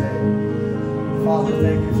heaven and say, Father,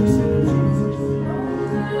 thank you for sending Jesus.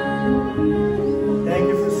 Thank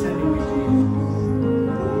you for sending me,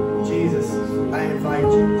 Jesus. Jesus, I invite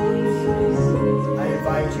you. I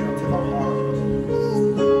invite you into my heart.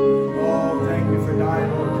 Oh, thank you for dying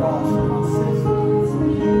on the cross for my sins.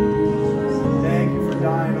 Thank you for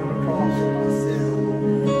dying on the cross for my sins.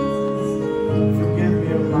 Forgive me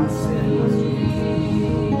of my sin, Lord Jesus.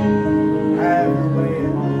 Have your way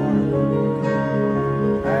in my heart.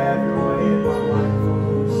 Have your way in my life,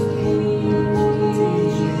 Holy Spirit.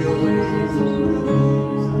 Teach me your ways,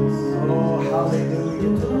 oh, hallelujah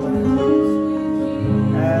to the Lamb.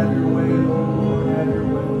 Have your way, Lord. Have your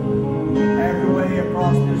way. Have your way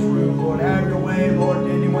across this room, Lord. Have your way, Lord, to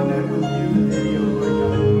anyone that would view the video, Lord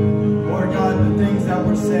God. Lord God, the things that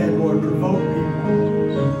were said, Lord, provoke me.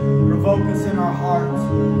 Provoke us in our hearts.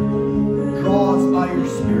 Draw us by your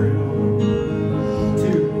Spirit, Lord, to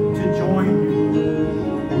join you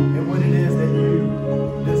in what it is that you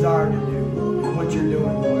desire to do and what you're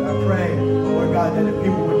doing, Lord. I pray, Lord God, that if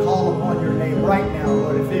people would call upon your name right now,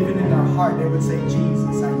 Lord, if even in their heart they would say,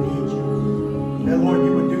 Jesus, I need you. That, Lord,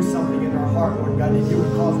 you would do something in their heart, Lord God, that you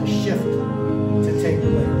would cause a shift to take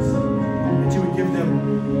place. That you would give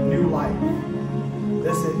them new life.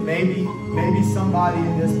 Listen, maybe somebody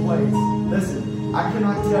in this place, listen, I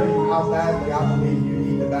cannot tell you how badly I believe you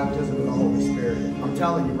need the baptism of the Holy Spirit. I'm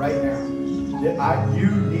telling you right now, that you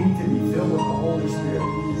need to be filled with the Holy Spirit.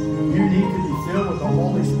 You need to be filled with the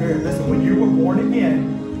Holy Spirit. Listen, when you were born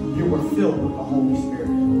again, you were filled with the Holy Spirit.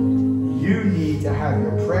 You need to have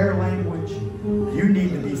your prayer language. You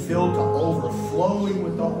need to be filled to overflowing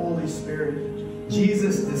with the Holy Spirit.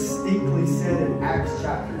 Jesus distinctly said in Acts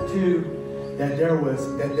chapter 2, that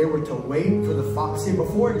they were to wait for the Father. See,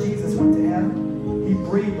 before Jesus went to heaven, he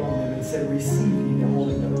breathed on them and said, receive ye the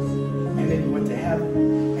Holy Ghost. And then he went to heaven,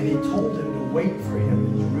 and he told them to wait for him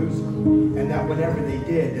in Jerusalem. And that whenever they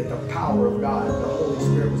did, that the power of God, the Holy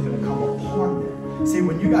Spirit was going to come upon them. See,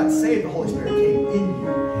 when you got saved, the Holy Spirit came in you.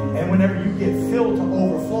 And whenever you get filled to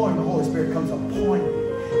overflowing, the Holy Spirit comes upon you.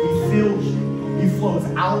 He fills you. He flows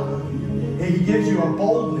out of you. And he gives you a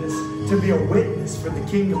boldness to be a witness for the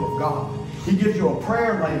kingdom of God. He gives you a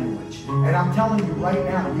prayer language. And I'm telling you right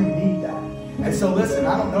now, you need that. And so listen,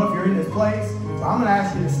 I don't know if you're in this place, but I'm going to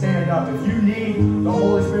ask you to stand up. If you need the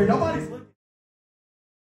Holy Spirit, nobody's